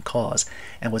Palestinian cause,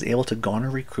 and was able to garner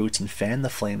recruits and fan the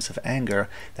flames of anger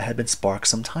that had been sparked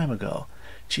some time ago.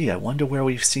 Gee, I wonder where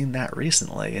we've seen that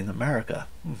recently in America.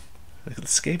 It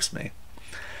escapes me.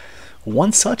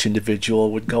 One such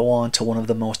individual would go on to one of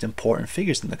the most important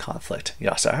figures in the conflict,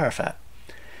 Yasser Arafat.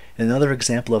 In another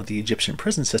example of the Egyptian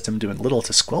prison system doing little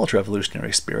to squelch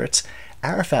revolutionary spirits,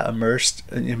 Arafat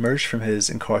emerged from his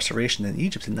incarceration in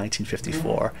Egypt in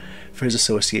 1954 for his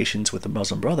associations with the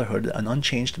Muslim Brotherhood, an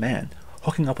unchanged man,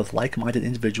 hooking up with like-minded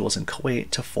individuals in Kuwait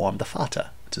to form the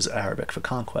Fatah, which is Arabic for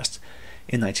conquest,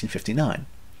 in 1959.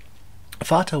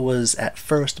 Fatah was at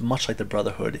first much like the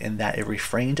Brotherhood in that it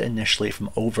refrained initially from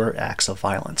overt acts of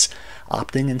violence,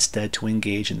 opting instead to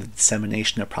engage in the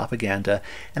dissemination of propaganda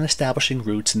and establishing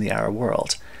roots in the Arab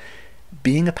world.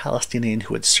 Being a Palestinian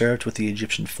who had served with the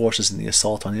Egyptian forces in the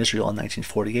assault on Israel in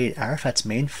 1948, Arafat's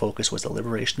main focus was the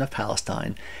liberation of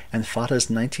Palestine, and Fatah's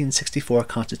 1964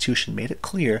 constitution made it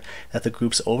clear that the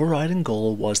group's overriding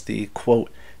goal was the,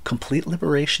 quote, complete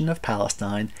liberation of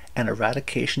Palestine and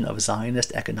eradication of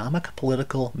Zionist economic,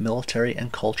 political, military,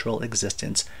 and cultural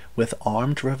existence, with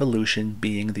armed revolution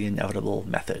being the inevitable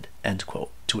method, end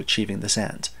quote, to achieving this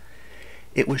end.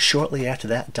 It was shortly after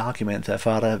that document that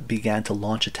Fatah began to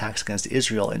launch attacks against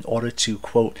Israel in order to,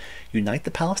 quote, unite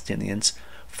the Palestinians,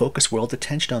 focus world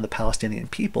attention on the Palestinian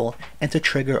people, and to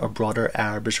trigger a broader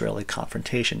Arab-Israeli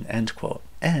confrontation, end quote.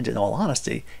 And, in all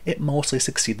honesty, it mostly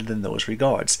succeeded in those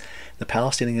regards. The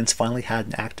Palestinians finally had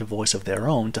an active voice of their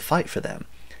own to fight for them.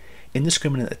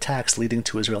 Indiscriminate attacks leading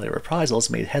to Israeli reprisals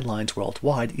made headlines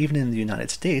worldwide, even in the United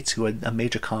States, who had a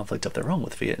major conflict of their own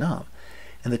with Vietnam.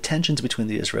 And the tensions between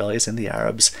the Israelis and the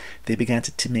Arabs, they began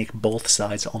to make both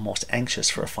sides almost anxious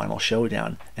for a final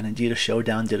showdown, and indeed a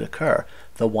showdown did occur,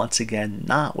 though once again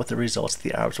not with the results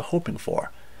the Arabs were hoping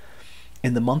for.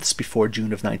 In the months before June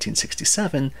of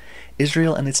 1967,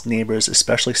 Israel and its neighbors,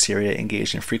 especially Syria,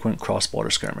 engaged in frequent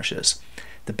cross-border skirmishes.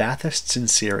 The Baathists in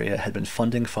Syria had been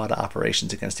funding Fatah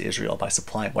operations against Israel by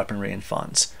supplying weaponry and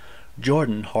funds.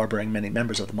 Jordan, harboring many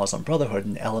members of the Muslim Brotherhood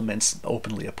and elements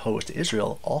openly opposed to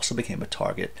Israel, also became a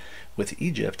target, with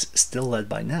Egypt, still led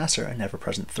by Nasser, an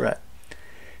ever-present threat.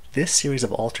 This series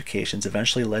of altercations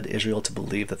eventually led Israel to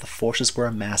believe that the forces were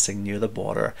amassing near the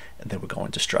border and they were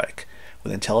going to strike,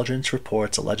 with intelligence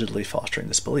reports allegedly fostering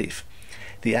this belief.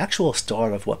 The actual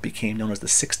start of what became known as the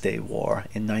Six-Day War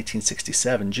in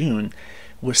 1967 June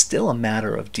was still a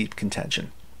matter of deep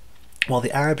contention. While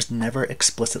the Arabs never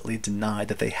explicitly denied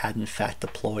that they had in fact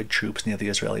deployed troops near the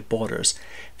Israeli borders,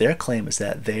 their claim is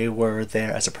that they were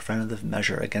there as a preventative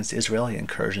measure against Israeli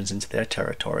incursions into their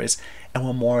territories and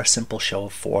were more a simple show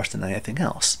of force than anything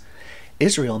else.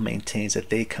 Israel maintains that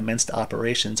they commenced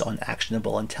operations on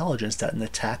actionable intelligence that an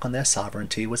attack on their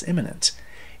sovereignty was imminent.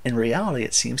 In reality,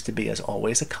 it seems to be, as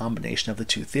always, a combination of the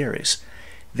two theories.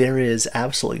 There is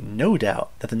absolutely no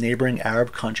doubt that the neighboring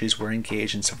Arab countries were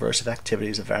engaged in subversive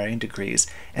activities of varying degrees,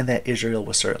 and that Israel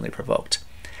was certainly provoked.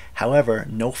 However,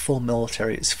 no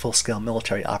full-scale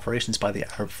military operations by the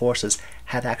Arab forces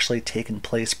had actually taken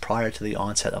place prior to the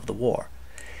onset of the war.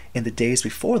 In the days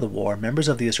before the war, members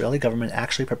of the Israeli government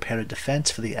actually prepared a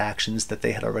defense for the actions that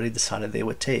they had already decided they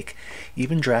would take,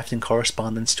 even drafting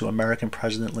correspondence to American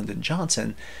President Lyndon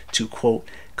Johnson to, quote,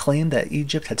 claim that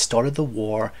Egypt had started the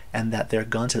war and that their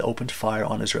guns had opened fire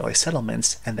on Israeli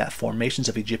settlements and that formations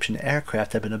of Egyptian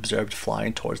aircraft had been observed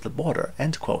flying towards the border,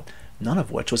 end quote, none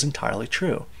of which was entirely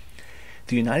true.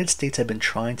 The United States had been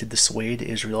trying to dissuade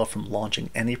Israel from launching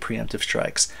any preemptive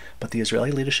strikes, but the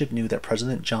Israeli leadership knew that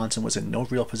President Johnson was in no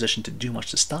real position to do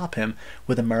much to stop him,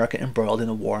 with America embroiled in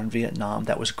a war in Vietnam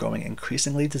that was growing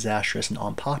increasingly disastrous and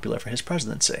unpopular for his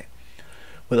presidency.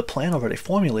 With a plan already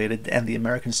formulated and the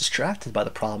Americans distracted by the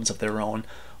problems of their own,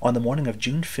 on the morning of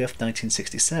June 5,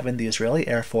 1967, the Israeli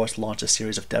Air Force launched a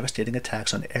series of devastating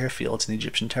attacks on airfields in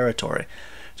Egyptian territory,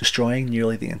 destroying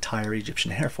nearly the entire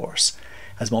Egyptian Air Force,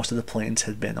 as most of the planes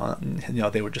had been on,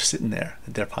 they were just sitting there,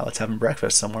 their pilots having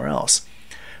breakfast somewhere else.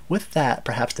 With that,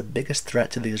 perhaps the biggest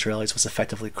threat to the Israelis was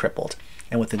effectively crippled,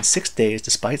 and within 6 days,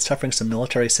 despite suffering some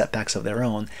military setbacks of their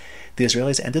own, the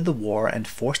Israelis ended the war and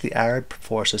forced the Arab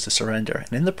forces to surrender,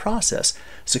 and in the process,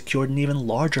 secured an even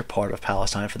larger part of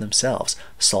Palestine for themselves,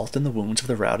 salt in the wounds of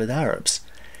the routed Arabs.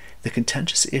 The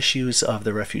contentious issues of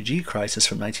the refugee crisis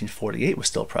from 1948 was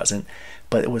still present,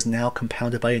 but it was now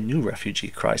compounded by a new refugee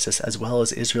crisis, as well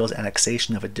as Israel's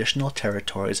annexation of additional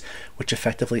territories, which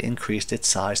effectively increased its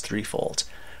size threefold.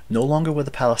 No longer were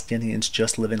the Palestinians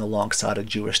just living alongside a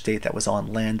Jewish state that was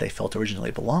on land they felt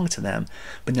originally belonged to them,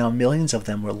 but now millions of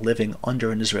them were living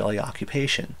under an Israeli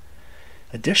occupation.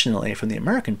 Additionally, from the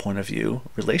American point of view,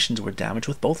 relations were damaged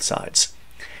with both sides.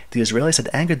 The Israelis had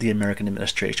angered the American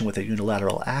administration with their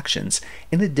unilateral actions,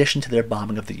 in addition to their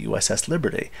bombing of the USS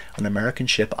Liberty, an American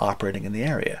ship operating in the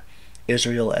area.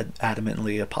 Israel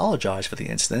adamantly apologized for the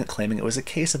incident, claiming it was a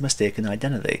case of mistaken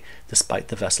identity, despite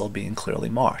the vessel being clearly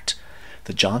marked.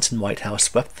 The Johnson White House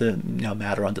swept the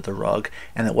matter under the rug,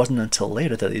 and it wasn't until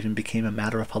later that it even became a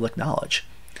matter of public knowledge.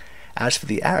 As for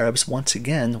the Arabs, once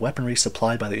again, weaponry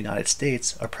supplied by the United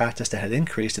States, a practice that had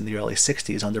increased in the early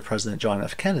 60s under President John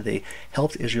F. Kennedy,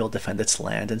 helped Israel defend its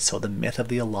land, and so the myth of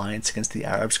the alliance against the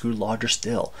Arabs grew larger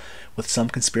still, with some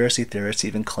conspiracy theorists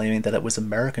even claiming that it was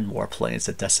American warplanes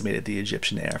that decimated the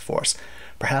Egyptian Air Force,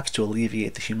 perhaps to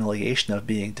alleviate the humiliation of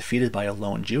being defeated by a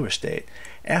lone Jewish state.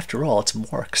 After all, it's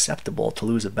more acceptable to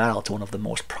lose a battle to one of the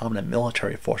most prominent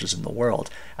military forces in the world,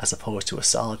 as opposed to a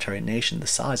solitary nation the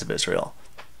size of Israel.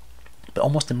 But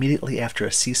almost immediately after a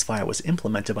ceasefire was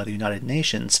implemented by the United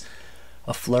Nations,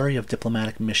 a flurry of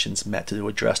diplomatic missions met to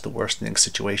address the worsening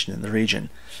situation in the region.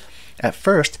 At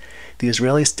first, the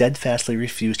Israelis steadfastly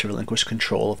refused to relinquish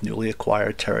control of newly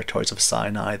acquired territories of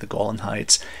Sinai, the Golan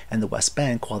Heights, and the West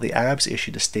Bank, while the Arabs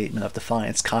issued a statement of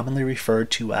defiance commonly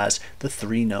referred to as the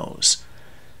Three No's.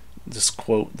 This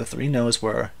quote, the Three No's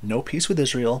were no peace with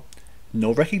Israel,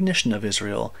 no recognition of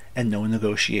Israel, and no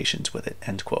negotiations with it,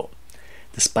 end quote.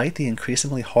 Despite the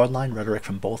increasingly hardline rhetoric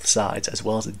from both sides, as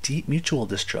well as a deep mutual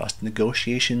distrust,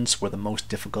 negotiations were the most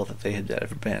difficult that they had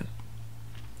ever been.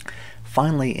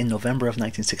 Finally, in November of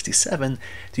 1967,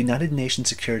 the United Nations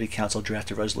Security Council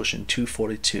drafted Resolution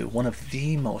 242, one of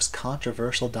the most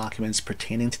controversial documents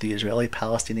pertaining to the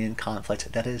Israeli-Palestinian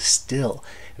conflict that is still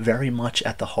very much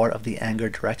at the heart of the anger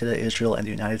directed at Israel and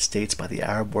the United States by the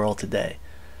Arab world today.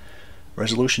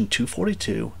 Resolution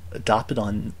 242, adopted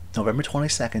on November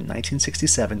 22,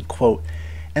 1967, quote,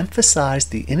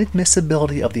 emphasized the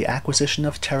inadmissibility of the acquisition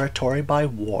of territory by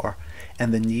war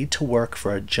and the need to work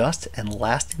for a just and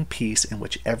lasting peace in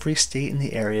which every state in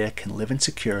the area can live in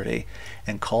security,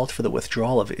 and called for the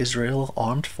withdrawal of Israel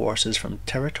armed forces from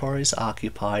territories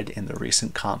occupied in the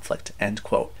recent conflict, end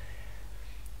quote.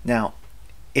 Now,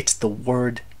 it's the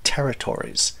word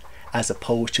territories, as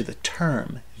opposed to the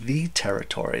term the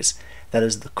territories, that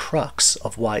is the crux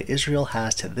of why Israel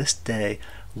has to this day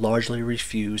largely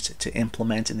refused to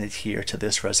implement and adhere to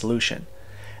this resolution.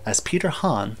 As Peter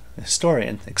Hahn, a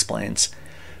historian, explains,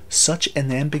 such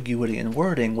an ambiguity in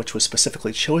wording, which was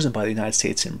specifically chosen by the United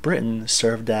States and Britain,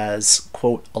 served as,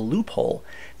 quote, a loophole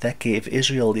that gave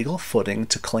Israel legal footing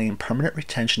to claim permanent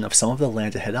retention of some of the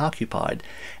land it had occupied,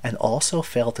 and also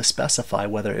failed to specify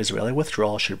whether Israeli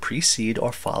withdrawal should precede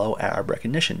or follow Arab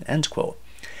recognition, end quote.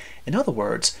 In other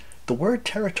words, the word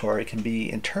territory can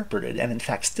be interpreted, and in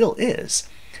fact still is,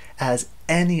 as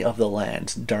any of the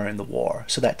land during the war,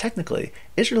 so that technically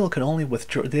Israel can only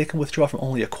withdraw from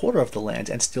only a quarter of the land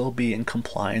and still be in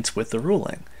compliance with the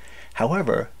ruling.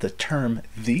 However, the term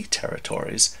the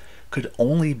territories could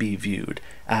only be viewed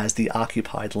as the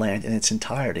occupied land in its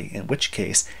entirety, in which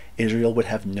case Israel would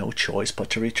have no choice but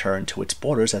to return to its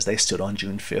borders as they stood on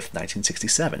June 5,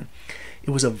 1967. It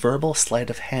was a verbal sleight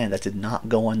of hand that did not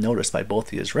go unnoticed by both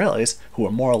the Israelis, who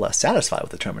were more or less satisfied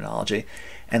with the terminology,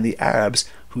 and the Arabs,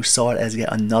 who saw it as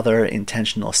yet another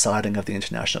intentional siding of the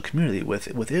international community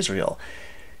with Israel.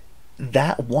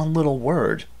 That one little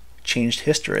word changed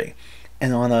history.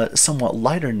 And on a somewhat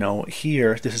lighter note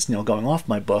here, this is going off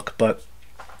my book, but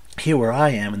here where I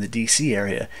am in the D.C.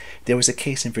 area, there was a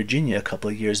case in Virginia a couple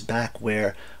of years back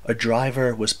where a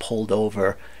driver was pulled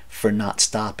over for not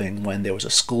stopping when there was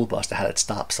a school bus that had its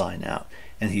stop sign out,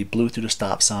 and he blew through the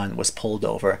stop sign and was pulled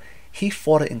over. He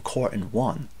fought it in court and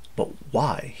won. But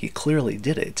why? He clearly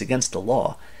did it. It's against the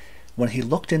law. When he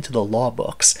looked into the law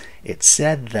books, it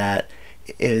said that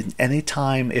any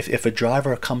time if a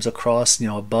driver comes across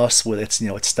a bus with its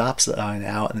its stop sign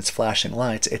out and its flashing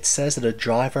lights, it says that a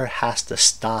driver has to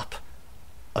stop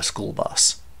a school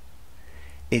bus.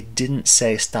 It didn't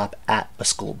say stop at a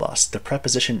school bus. The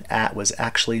preposition at was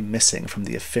actually missing from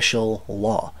the official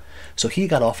law. So he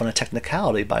got off on a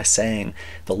technicality by saying,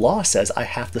 the law says I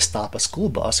have to stop a school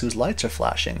bus whose lights are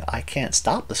flashing. I can't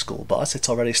stop the school bus. It's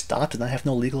already stopped and I have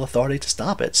no legal authority to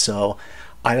stop it. So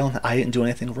I didn't do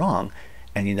anything wrong.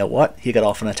 And you know what? He got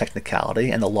off on a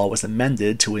technicality and the law was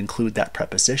amended to include that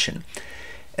preposition.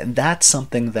 And that's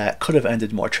something that could have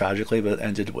ended more tragically, but it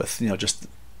ended with, just,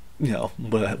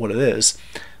 what it is.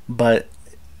 But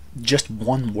just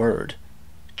one word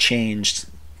changed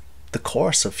the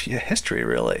course of history,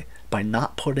 really, by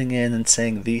not putting in and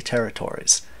saying the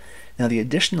territories. Now, the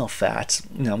additional fact,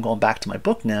 I'm going back to my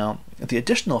book now, the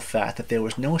additional fact that there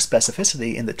was no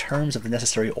specificity in the terms of the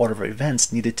necessary order of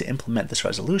events needed to implement this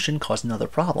resolution caused another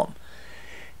problem.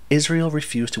 Israel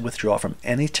refused to withdraw from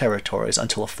any territories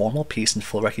until a formal peace and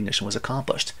full recognition was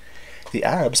accomplished. The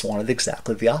Arabs wanted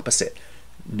exactly the opposite.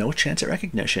 No chance at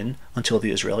recognition until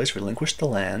the Israelis relinquished the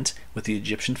land, with the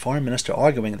Egyptian foreign minister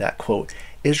arguing that, quote,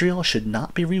 Israel should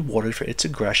not be rewarded for its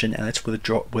aggression and its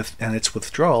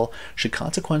withdrawal should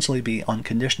consequently be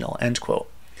unconditional, end quote.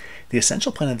 The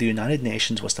essential plan of the United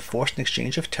Nations was to force an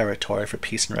exchange of territory for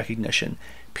peace and recognition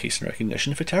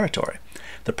for territory.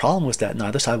 The problem was that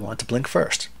neither side wanted to blink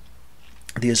first.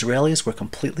 The Israelis were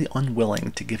completely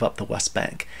unwilling to give up the West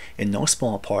Bank, in no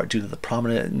small part due to the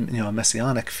prominent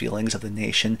messianic feelings of the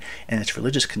nation and its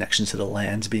religious connections to the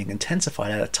lands being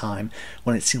intensified at a time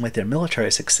when it seemed like their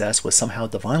military success was somehow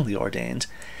divinely ordained.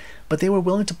 But they were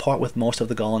willing to part with most of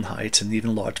the Golan Heights and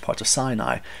even large parts of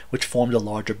Sinai, which formed a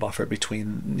larger buffer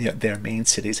between their main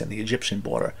cities and the Egyptian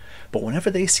border. But whenever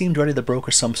they seemed ready to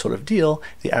broker some sort of deal,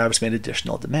 the Arabs made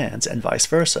additional demands, and vice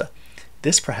versa.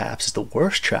 This, perhaps, is the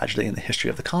worst tragedy in the history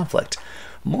of the conflict.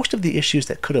 Most of the issues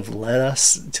that could have led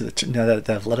us to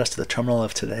the turmoil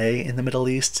of today in the Middle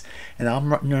East, and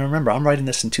remember, I'm writing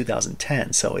this in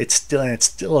 2010, so it's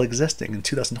still existing in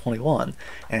 2021,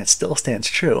 and it still stands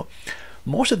true.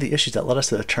 Most of the issues that led us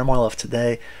to the turmoil of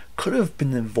today could have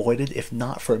been avoided if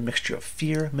not for a mixture of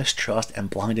fear, mistrust, and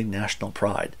blinding national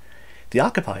pride. The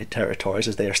occupied territories,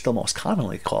 as they are still most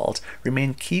commonly called,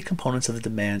 remain key components of the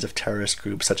demands of terrorist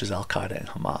groups such as Al-Qaeda and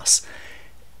Hamas,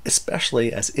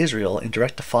 especially as Israel, in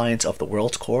direct defiance of the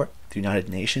World Court, the United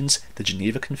Nations, the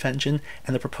Geneva Convention,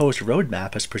 and the proposed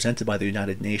roadmap as presented by the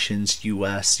United Nations,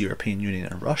 US, European Union,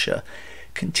 and Russia,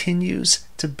 continues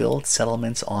to build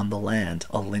settlements on the land,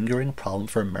 a lingering problem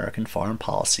for American foreign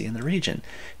policy in the region.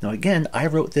 Now, again, I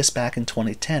wrote this back in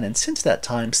 2010, and since that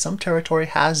time, some territory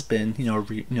has been,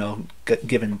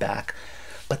 given back,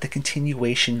 but the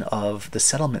continuation of the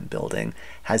settlement building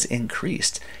has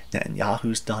increased.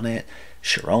 Netanyahu's done it,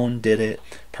 Sharon did it,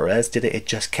 Perez did it. It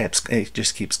just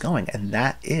keeps going, and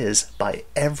that is, by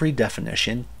every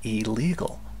definition,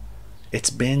 illegal.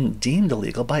 It's been deemed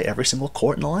illegal by every single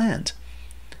court in the land.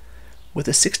 With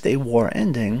the Six-Day War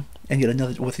ending, and yet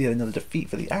another defeat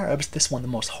for the Arabs, this one the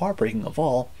most heartbreaking of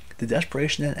all, the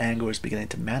desperation and anger was beginning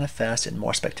to manifest in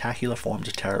more spectacular forms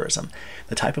of terrorism,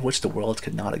 the type of which the world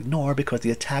could not ignore because the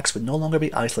attacks would no longer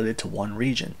be isolated to one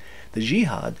region. The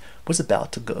jihad was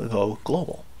about to go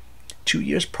global. 2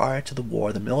 years prior to the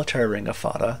war, the military ring of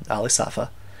Fatah,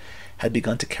 al-Safa, had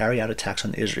begun to carry out attacks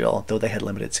on Israel, though they had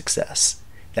limited success.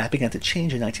 That began to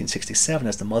change in 1967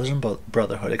 as the Muslim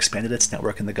Brotherhood expanded its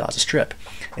network in the Gaza Strip.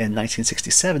 In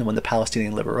 1967, when the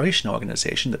Palestinian Liberation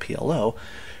Organization, the PLO,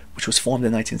 which was formed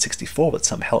in 1964 with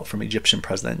some help from Egyptian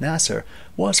President Nasser,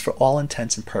 was for all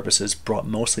intents and purposes brought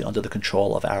mostly under the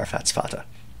control of Arafat's Fatah.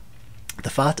 The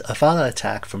Fatah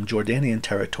attack from Jordanian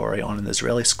territory on an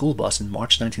Israeli school bus in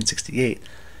March 1968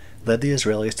 led the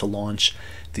Israelis to launch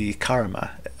the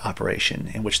Karma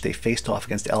operation, in which they faced off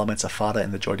against elements of Fatah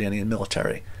and the Jordanian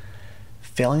military.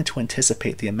 Failing to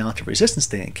anticipate the amount of resistance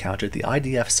they encountered, the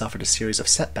IDF suffered a series of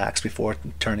setbacks before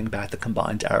turning back the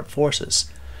combined Arab forces.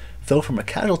 Though from a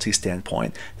casualty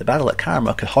standpoint, the battle at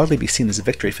Karma could hardly be seen as a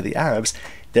victory for the Arabs,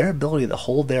 their ability to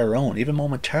hold their own, even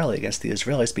momentarily, against the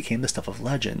Israelis became the stuff of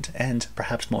legend, and,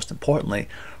 perhaps most importantly,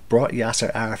 brought Yasser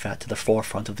Arafat to the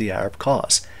forefront of the Arab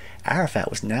cause. Arafat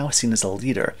was now seen as a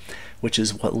leader, which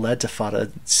is what led to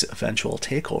Fatah's eventual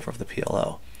takeover of the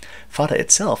PLO. Fatah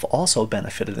itself also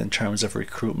benefited in terms of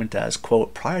recruitment as,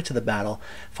 quote, prior to the battle,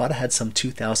 Fatah had some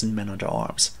 2,000 men under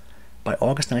arms. By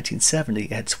August 1970,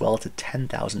 it had swelled to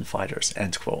 10,000 fighters,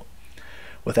 end quote.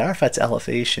 With Arafat's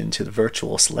elevation to the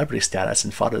virtual celebrity status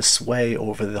and Fatah's sway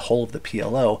over the whole of the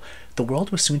PLO, the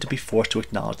world was soon to be forced to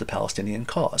acknowledge the Palestinian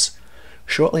cause.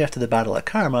 Shortly after the battle at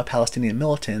Karma, Palestinian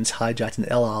militants hijacked an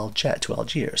El Al jet to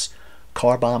Algiers.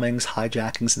 Car bombings,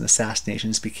 hijackings, and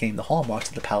assassinations became the hallmarks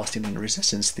of the Palestinian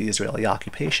resistance to the Israeli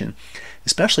occupation,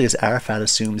 especially as Arafat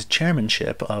assumed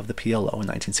chairmanship of the PLO in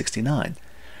 1969.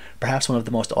 Perhaps one of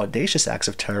the most audacious acts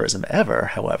of terrorism ever,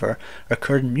 however,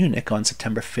 occurred in Munich on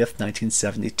September 5,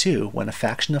 1972, when a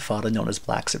faction of Fatah known as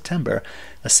Black September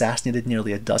assassinated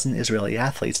nearly a dozen Israeli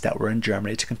athletes that were in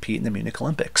Germany to compete in the Munich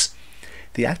Olympics.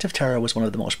 The act of terror was one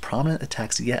of the most prominent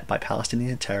attacks yet by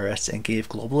Palestinian terrorists and gave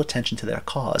global attention to their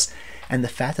cause, and the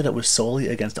fact that it was solely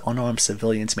against unarmed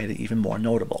civilians made it even more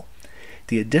notable.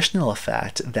 The additional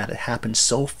fact that it happened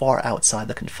so far outside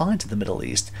the confines of the Middle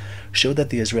East showed that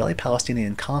the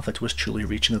Israeli-Palestinian conflict was truly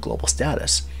reaching a global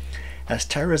status. As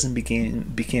terrorism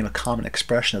became a common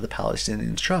expression of the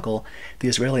Palestinian struggle, the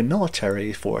Israeli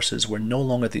military forces were no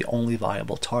longer the only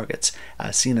viable targets,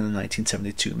 as seen in the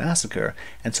 1972 massacre,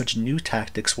 and such new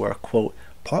tactics were, quote,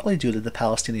 partly due to the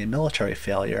Palestinian military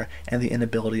failure and the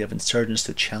inability of insurgents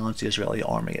to challenge the Israeli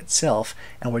army itself,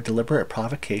 and were deliberate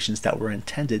provocations that were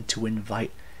intended to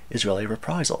invite Israeli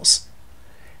reprisals.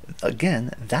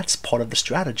 Again, that's part of the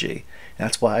strategy. And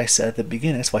that's why I said at the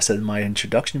beginning, that's why I said in my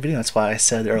introduction video, that's why I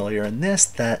said earlier in this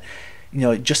that,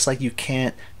 just like you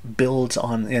can't build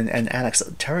on and annex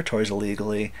territories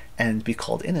illegally and be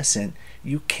called innocent,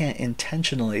 you can't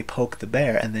intentionally poke the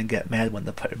bear and then get mad when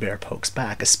the bear pokes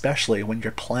back, especially when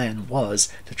your plan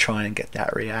was to try and get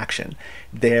that reaction.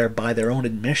 They, by their own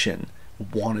admission,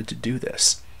 wanted to do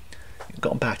this.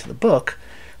 Going back to the book,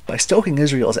 by stoking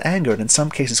Israel's anger and in some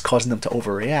cases causing them to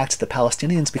overreact, the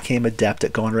Palestinians became adept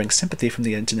at garnering sympathy from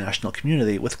the international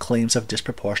community with claims of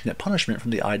disproportionate punishment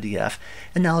from the IDF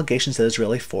and allegations that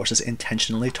Israeli forces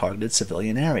intentionally targeted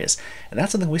civilian areas. And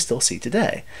that's something we still see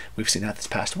today. We've seen that this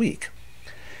past week.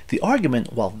 The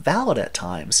argument, while valid at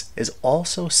times, is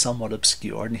also somewhat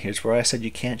obscured, and here's where I said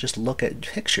you can't just look at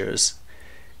pictures.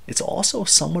 It's also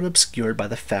somewhat obscured by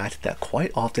the fact that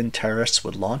quite often terrorists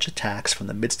would launch attacks from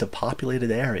the midst of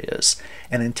populated areas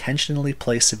and intentionally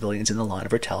place civilians in the line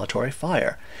of retaliatory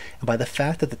fire, and by the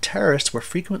fact that the terrorists were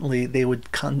frequently they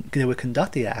would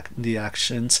conduct the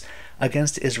actions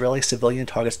against Israeli civilian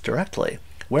targets directly,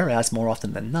 whereas more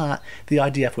often than not, the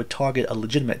IDF would target a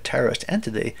legitimate terrorist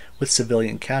entity, with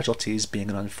civilian casualties being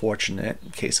an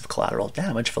unfortunate case of collateral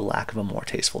damage for lack of a more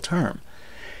tasteful term.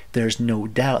 There's no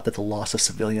doubt that the loss of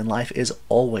civilian life is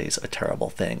always a terrible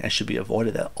thing and should be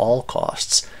avoided at all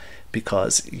costs,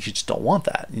 because you just don't want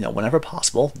that. Whenever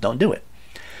possible, don't do it.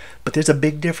 But there's a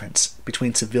big difference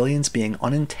between civilians being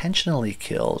unintentionally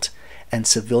killed and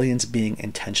civilians being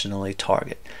intentionally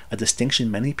targeted, a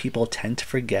distinction many people tend to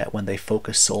forget when they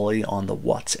focus solely on the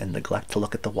whats and neglect to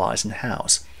look at the whys and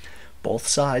hows. Both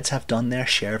sides have done their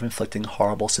share of inflicting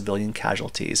horrible civilian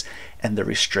casualties, and the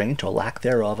restraint or lack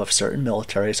thereof of certain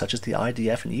militaries such as the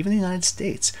IDF and even the United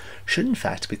States should in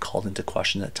fact be called into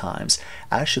question at times,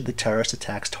 as should the terrorist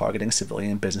attacks targeting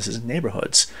civilian businesses and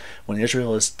neighborhoods. When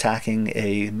Israel is attacking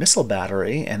a missile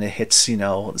battery and it hits,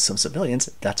 some civilians,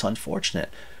 that's unfortunate.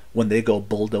 When they go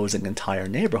bulldozing entire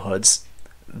neighborhoods,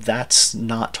 that's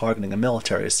not targeting a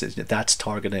military, that's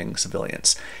targeting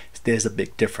civilians. There's a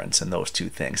big difference in those two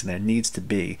things, and there needs to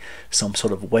be some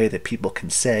sort of way that people can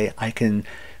say, I can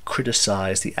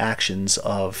criticize the actions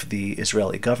of the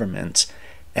Israeli government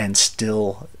and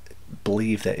still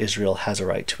believe that Israel has a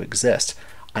right to exist.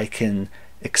 I can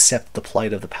accept the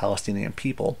plight of the Palestinian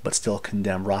people, but still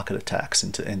condemn rocket attacks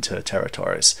into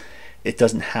territories. It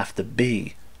doesn't have to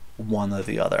be one or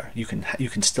the other. You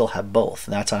can still have both.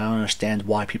 And that's I don't understand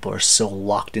why people are so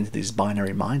locked into these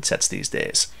binary mindsets these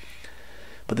days.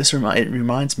 But this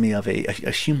reminds me of a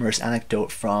humorous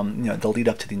anecdote from the lead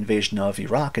up to the invasion of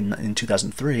Iraq in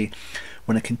 2003,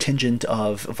 when a contingent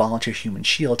of volunteer human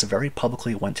shields very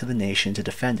publicly went to the nation to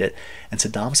defend it, and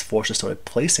Saddam's forces started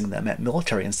placing them at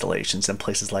military installations and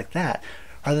places like that,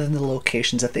 rather than the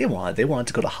locations that they wanted. They wanted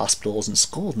to go to hospitals and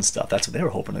schools and stuff. That's what they were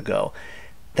hoping to go.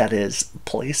 That is,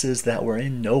 places that were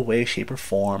in no way, shape, or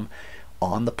form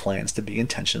on the plans to be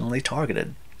intentionally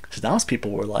targeted. Saddam's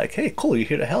people were like, hey, cool, you're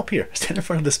here to help here. Stand in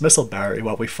front of this missile battery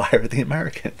while we fire at the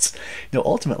Americans.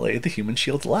 Ultimately, the human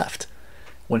shields left.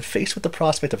 When faced with the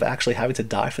prospect of actually having to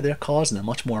die for their cause in a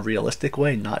much more realistic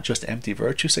way, not just empty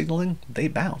virtue signaling, they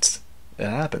bounced. It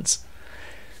happens.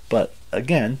 But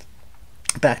again,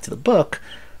 back to the book,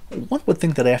 One would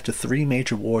think that after 3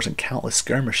 major wars and countless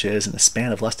skirmishes in a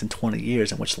span of less than 20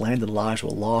 years in which land and lives were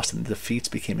lost and the defeats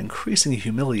became increasingly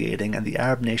humiliating, and the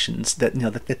Arab nations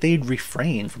that they'd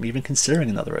refrain from even considering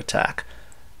another attack.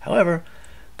 However,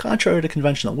 contrary to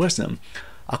conventional wisdom,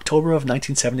 October of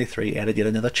 1973 added yet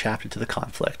another chapter to the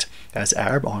conflict, as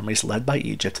Arab armies led by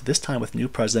Egypt, this time with new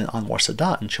President Anwar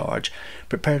Sadat in charge,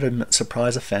 prepared a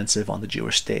surprise offensive on the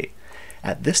Jewish state.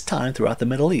 At this time throughout the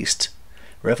Middle East,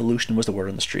 revolution was the word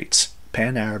on the streets.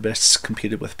 Pan-Arabists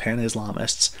competed with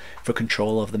Pan-Islamists for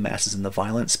control of the masses in the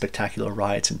violent, spectacular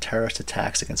riots and terrorist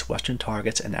attacks against Western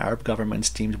targets, and Arab governments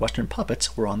deemed Western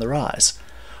puppets were on the rise.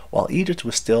 While Egypt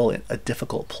was still a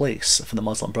difficult place for the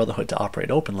Muslim Brotherhood to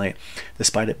operate openly,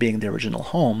 despite it being their original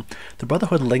home, the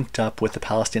Brotherhood linked up with the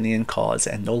Palestinian cause,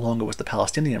 and no longer was the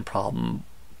Palestinian problem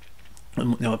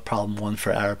a problem one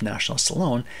for Arab nationalists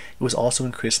alone. It was also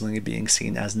increasingly being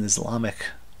seen as an Islamic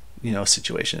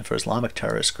situation for Islamic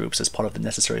terrorist groups as part of the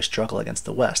necessary struggle against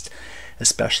the West,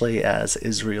 especially as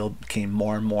Israel became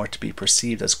more and more to be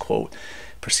perceived as, quote,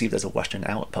 perceived as a Western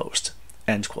outpost,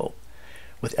 end quote.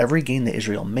 With every gain that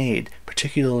Israel made,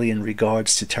 particularly in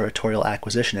regards to territorial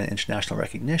acquisition and international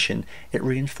recognition, it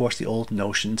reinforced the old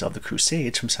notions of the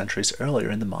Crusades from centuries earlier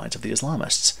in the minds of the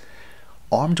Islamists.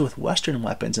 Armed with Western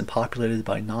weapons and populated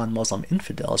by non-Muslim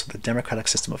infidels with a democratic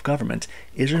system of government,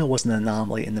 Israel was an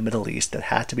anomaly in the Middle East that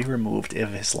had to be removed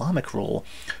if Islamic rule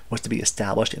was to be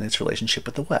established in its relationship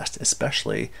with the West,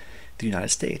 especially the United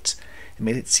States. It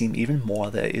made it seem even more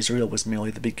that Israel was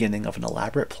merely the beginning of an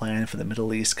elaborate plan for the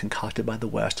Middle East concocted by the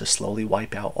West to slowly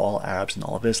wipe out all Arabs and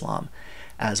all of Islam.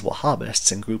 As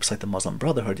Wahhabists and groups like the Muslim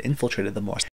Brotherhood infiltrated the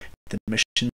mosque, the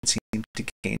mission seemed to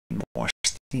gain more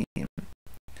steam.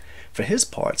 For his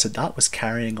part, Sadat was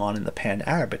carrying on in the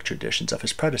pan-Arabic traditions of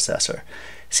his predecessor,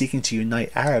 seeking to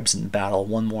unite Arabs in battle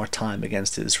one more time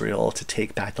against Israel to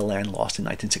take back the land lost in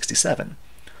 1967.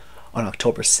 On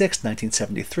October 6,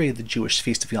 1973, the Jewish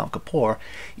feast of Yom Kippur,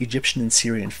 Egyptian and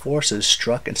Syrian forces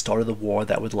struck and started a war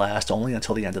that would last only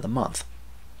until the end of the month.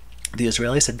 The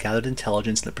Israelis had gathered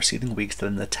intelligence in the preceding weeks that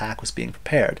an attack was being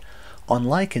prepared.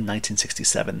 Unlike in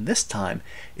 1967, this time,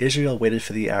 Israel waited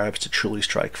for the Arabs to truly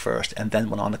strike first and then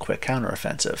went on a quick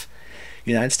counteroffensive.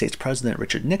 United States President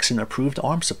Richard Nixon approved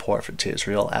arms support to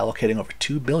Israel, allocating over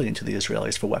 $2 billion to the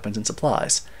Israelis for weapons and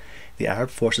supplies. The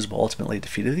Arab forces were ultimately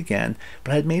defeated again,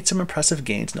 but had made some impressive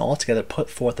gains and altogether put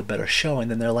forth a better showing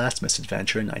than their last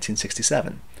misadventure in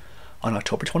 1967. On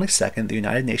October 22nd, the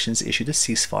United Nations issued a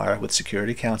ceasefire with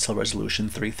Security Council Resolution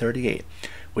 338,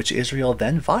 which Israel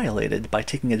then violated by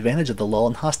taking advantage of the lull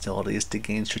in hostilities to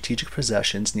gain strategic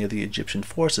possessions near the Egyptian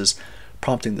forces,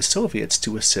 prompting the Soviets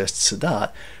to assist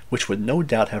Sadat, which would no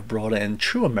doubt have brought in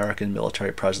true American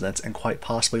military presidents and quite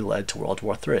possibly led to World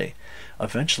War III.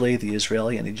 Eventually, the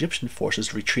Israeli and Egyptian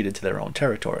forces retreated to their own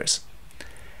territories.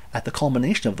 At the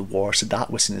culmination of the war, Sadat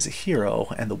was seen as a hero,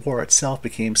 and the war itself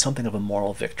became something of a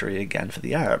moral victory again for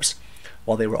the Arabs.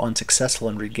 While they were unsuccessful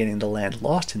in regaining the land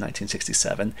lost in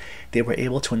 1967, they were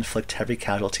able to inflict heavy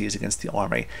casualties against the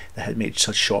army that had made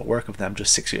such short work of them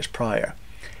just 6 years prior.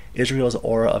 Israel's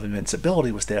aura of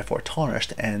invincibility was therefore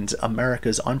tarnished, and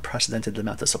America's unprecedented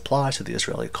amount of supplies to the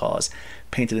Israeli cause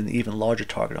painted an even larger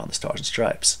target on the Stars and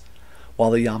Stripes.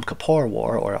 While the Yom Kippur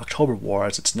War, or October War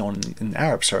as it's known in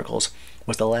Arab circles,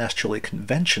 was the last truly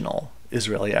conventional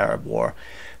Israeli-Arab war,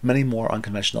 many more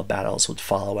unconventional battles would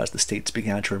follow as the states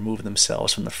began to remove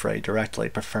themselves from the fray directly,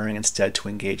 preferring instead to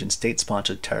engage in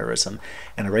state-sponsored terrorism,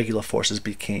 and irregular forces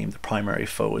became the primary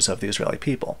foes of the Israeli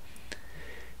people.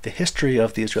 The history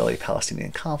of the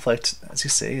Israeli-Palestinian conflict, as you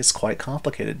say, is quite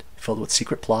complicated, filled with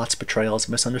secret plots, betrayals,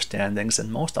 misunderstandings,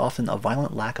 and most often a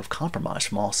violent lack of compromise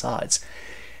from all sides.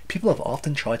 People have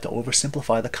often tried to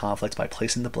oversimplify the conflict by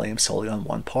placing the blame solely on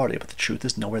one party, but the truth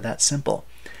is nowhere that simple.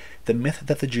 The myth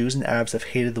that the Jews and Arabs have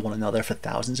hated one another for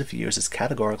thousands of years is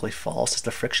categorically false, as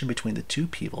the friction between the two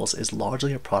peoples is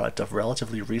largely a product of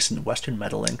relatively recent Western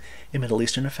meddling in Middle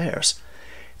Eastern affairs.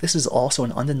 There's also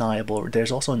an undeniable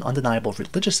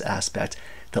religious aspect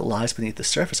that lies beneath the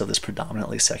surface of this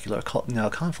predominantly secular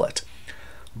conflict.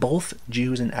 Both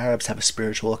Jews and Arabs have a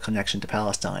spiritual connection to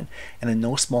Palestine, and in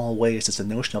no small ways does the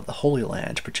notion of the Holy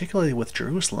Land, particularly with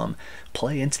Jerusalem,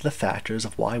 play into the factors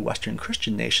of why Western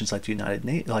Christian nations like the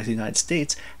United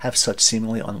States have such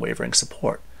seemingly unwavering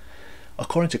support.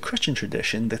 According to Christian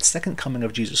tradition, the second coming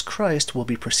of Jesus Christ will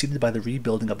be preceded by the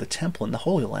rebuilding of the Temple in the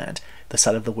Holy Land, the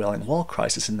site of the Wailing Wall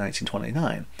crisis in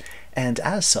 1929. And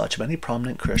as such, many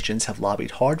prominent Christians have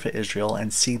lobbied hard for Israel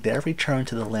and see their return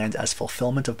to the land as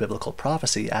fulfillment of biblical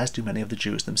prophecy, as do many of the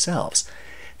Jews themselves.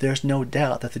 there's no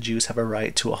doubt that the Jews have a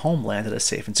right to a homeland that is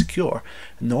safe and secure,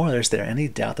 nor is there any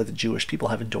doubt that the Jewish people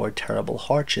have endured terrible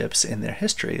hardships in their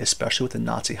history, especially with the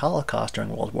Nazi Holocaust during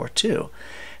World War II.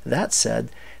 That said,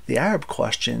 the Arab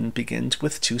question begins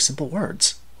with two simple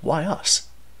words: why us?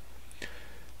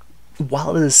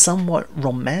 While it is somewhat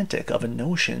romantic of a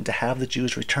notion to have the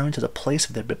Jews return to the place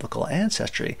of their biblical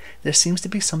ancestry, there seems to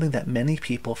be something that many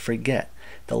people forget.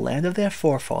 The land of their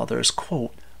forefathers,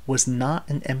 quote, was not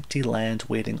an empty land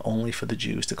waiting only for the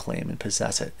Jews to claim and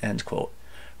possess it, end quote.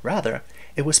 Rather,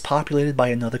 it was populated by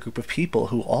another group of people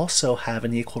who also have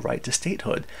an equal right to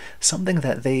statehood, something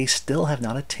that they still have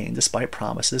not attained despite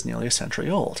promises nearly a century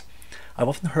old. I've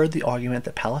often heard the argument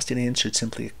that Palestinians should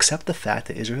simply accept the fact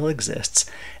that Israel exists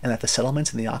and that the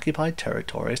settlements in the occupied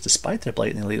territories, despite their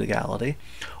blatant illegality,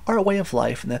 are a way of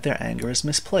life and that their anger is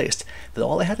misplaced, that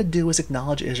all they had to do was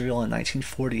acknowledge Israel in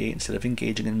 1948 instead of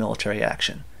engaging in military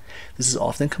action. This is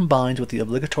often combined with the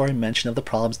obligatory mention of the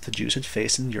problems that the Jews had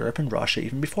faced in Europe and Russia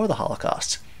even before the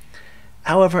Holocaust.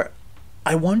 However,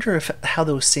 I wonder how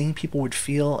those same people would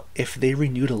feel if they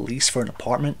renewed a lease for an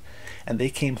apartment and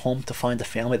they came home to find a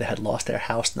family that had lost their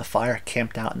house in the fire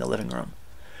camped out in the living room.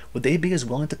 Would they be as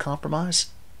willing to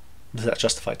compromise? Does that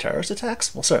justify terrorist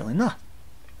attacks? Well, certainly not.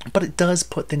 But it does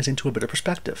put things into a bit of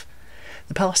perspective.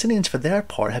 The Palestinians, for their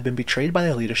part, have been betrayed by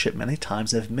their leadership many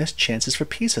times and have missed chances for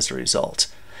peace as a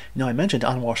result. I mentioned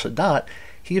Anwar Sadat.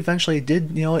 He eventually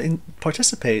did,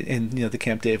 participate in, the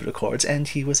Camp David Accords, and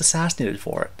he was assassinated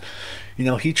for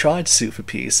it. He tried to sue for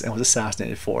peace and was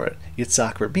assassinated for it.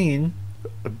 Yitzhak Rabin,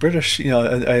 a British,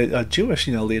 a Jewish,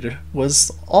 leader,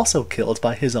 was also killed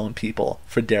by his own people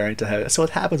for daring to have it. So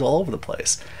it happens all over the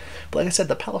place. But like I said,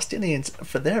 the Palestinians,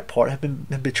 for their part, have been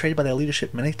betrayed by their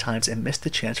leadership many times and missed the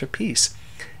chance for peace.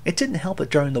 It didn't help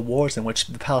that during the wars in which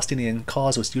the Palestinian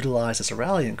cause was utilized as a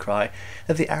rallying cry,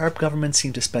 that the Arab governments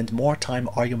seemed to spend more time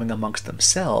arguing amongst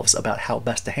themselves about how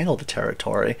best to handle the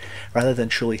territory, rather than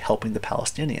truly helping the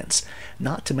Palestinians.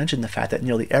 Not to mention the fact that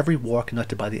nearly every war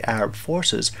conducted by the Arab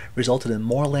forces resulted in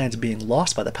more lands being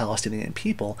lost by the Palestinian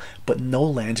people, but no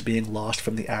lands being lost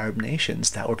from the Arab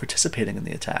nations that were participating in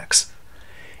the attacks.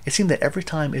 It seemed that every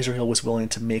time Israel was willing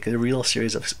to make a real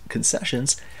series of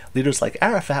concessions, leaders like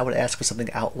Arafat would ask for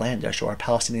something outlandish, or a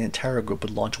Palestinian terror group would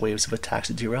launch waves of attacks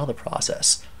to derail the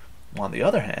process. On the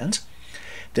other hand,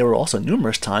 there were also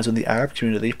numerous times when the Arab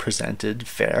community presented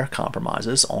fair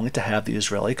compromises, only to have the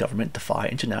Israeli government defy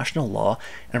international law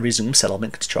and resume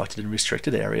settlement constructed in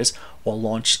restricted areas, or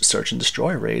launch search and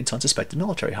destroy raids on suspected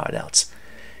military hideouts.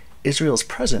 Israel's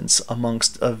presence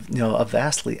amongst a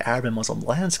vastly Arab and Muslim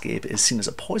landscape is seen as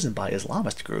a poison by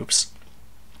Islamist groups.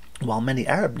 While many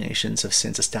Arab nations have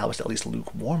since established at least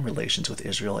lukewarm relations with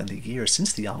Israel in the years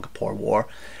since the Yom Kippur War,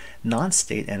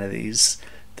 non-state entities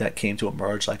that came to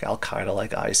emerge, like Al-Qaeda,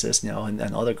 like ISIS, and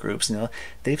other groups,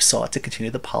 they've sought to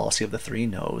continue the policy of the three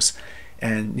no's.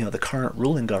 And the current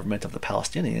ruling government of the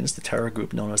Palestinians, the terror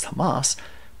group known as Hamas,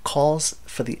 calls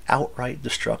for the outright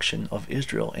destruction of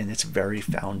Israel in its very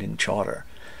founding charter.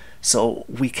 So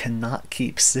we cannot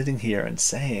keep sitting here and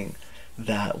saying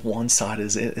that one side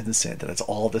is innocent, that it's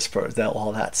all this person, that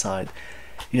all that side.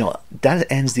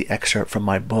 That ends the excerpt from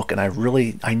my book, and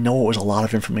I know it was a lot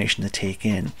of information to take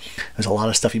in. There's a lot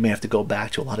of stuff you may have to go back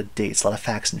to, a lot of dates, a lot of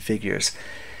facts and figures.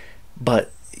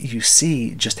 But you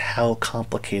see just how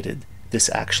complicated this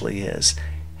actually is.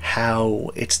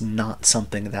 How it's not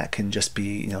something that can just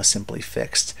be, simply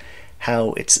fixed.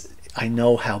 I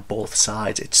know how both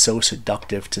sides, it's so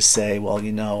seductive to say, well,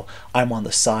 I'm on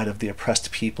the side of the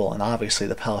oppressed people, and obviously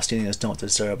the Palestinians don't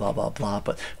deserve blah, blah, blah,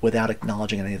 but without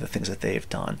acknowledging any of the things that they've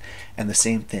done. And the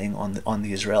same thing on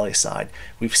the Israeli side.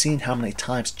 We've seen how many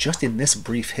times, just in this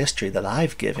brief history that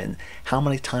I've given, how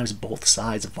many times both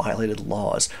sides violated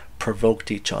laws,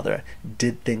 provoked each other,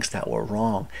 did things that were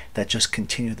wrong, that just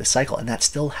continued the cycle, and that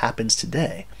still happens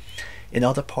today. In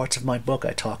other parts of my book,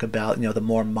 I talk about the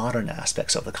more modern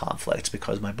aspects of the conflict,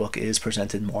 because my book is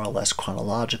presented more or less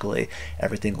chronologically,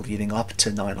 everything leading up to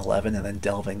 9/11 and then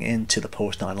delving into the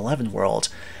post-9/11 world.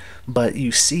 But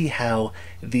you see how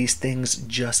these things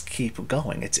just keep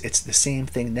going. It's the same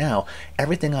thing now.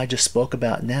 Everything I just spoke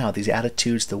about now, these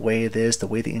attitudes, the way it is, the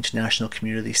way the international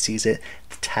community sees it,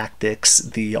 the tactics,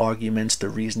 the arguments, the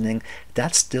reasoning,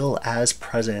 that's still as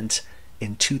present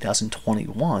in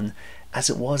 2021 as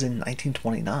it was in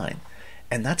 1929.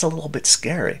 And that's a little bit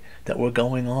scary, that we're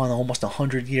going on almost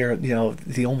 100-year,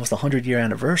 the almost 100-year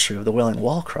anniversary of the Wailing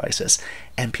Wall crisis,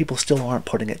 and people still aren't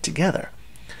putting it together.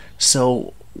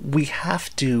 So we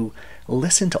have to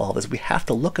listen to all this. We have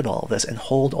to look at all this and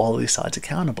hold all of these sides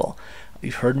accountable.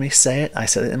 You've heard me say it. I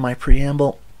said it in my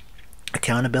preamble.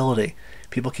 Accountability.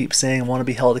 People keep saying want to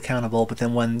be held accountable, but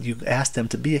then when you ask them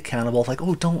to be accountable, like,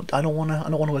 oh, I don't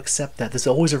want to accept that. There's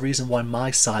always a reason why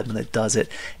my side, when it does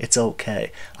it, it's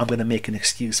okay. I'm going to make an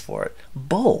excuse for it.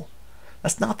 Bull.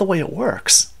 That's not the way it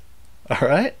works. All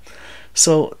right?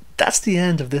 So that's the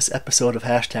end of this episode of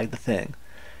Hashtag the Thing.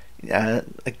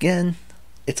 Again,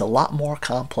 it's a lot more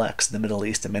complex in the Middle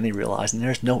East than many realize, and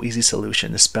there's no easy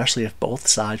solution, especially if both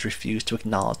sides refuse to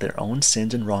acknowledge their own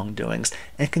sins and wrongdoings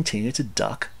and continue to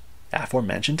duck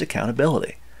aforementioned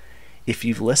accountability. If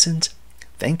you've listened,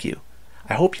 thank you.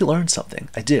 I hope you learned something.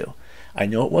 I do. I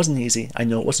know it wasn't easy. I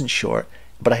know it wasn't short,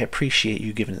 but I appreciate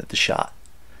you giving it the shot.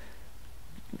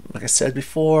 Like I said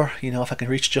before, if I can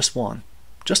reach just one.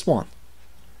 If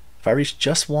I reach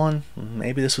just one,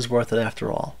 maybe this was worth it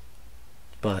after all.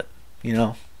 But,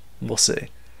 we'll see. You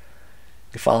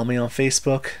can follow me on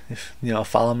Facebook.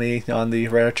 Follow me on the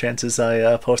rare chances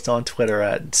I post on Twitter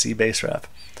at CBaseRap.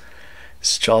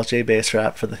 This is Charles J.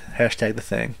 Baserap for the Hashtag the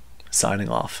Thing. Signing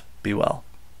off. Be well.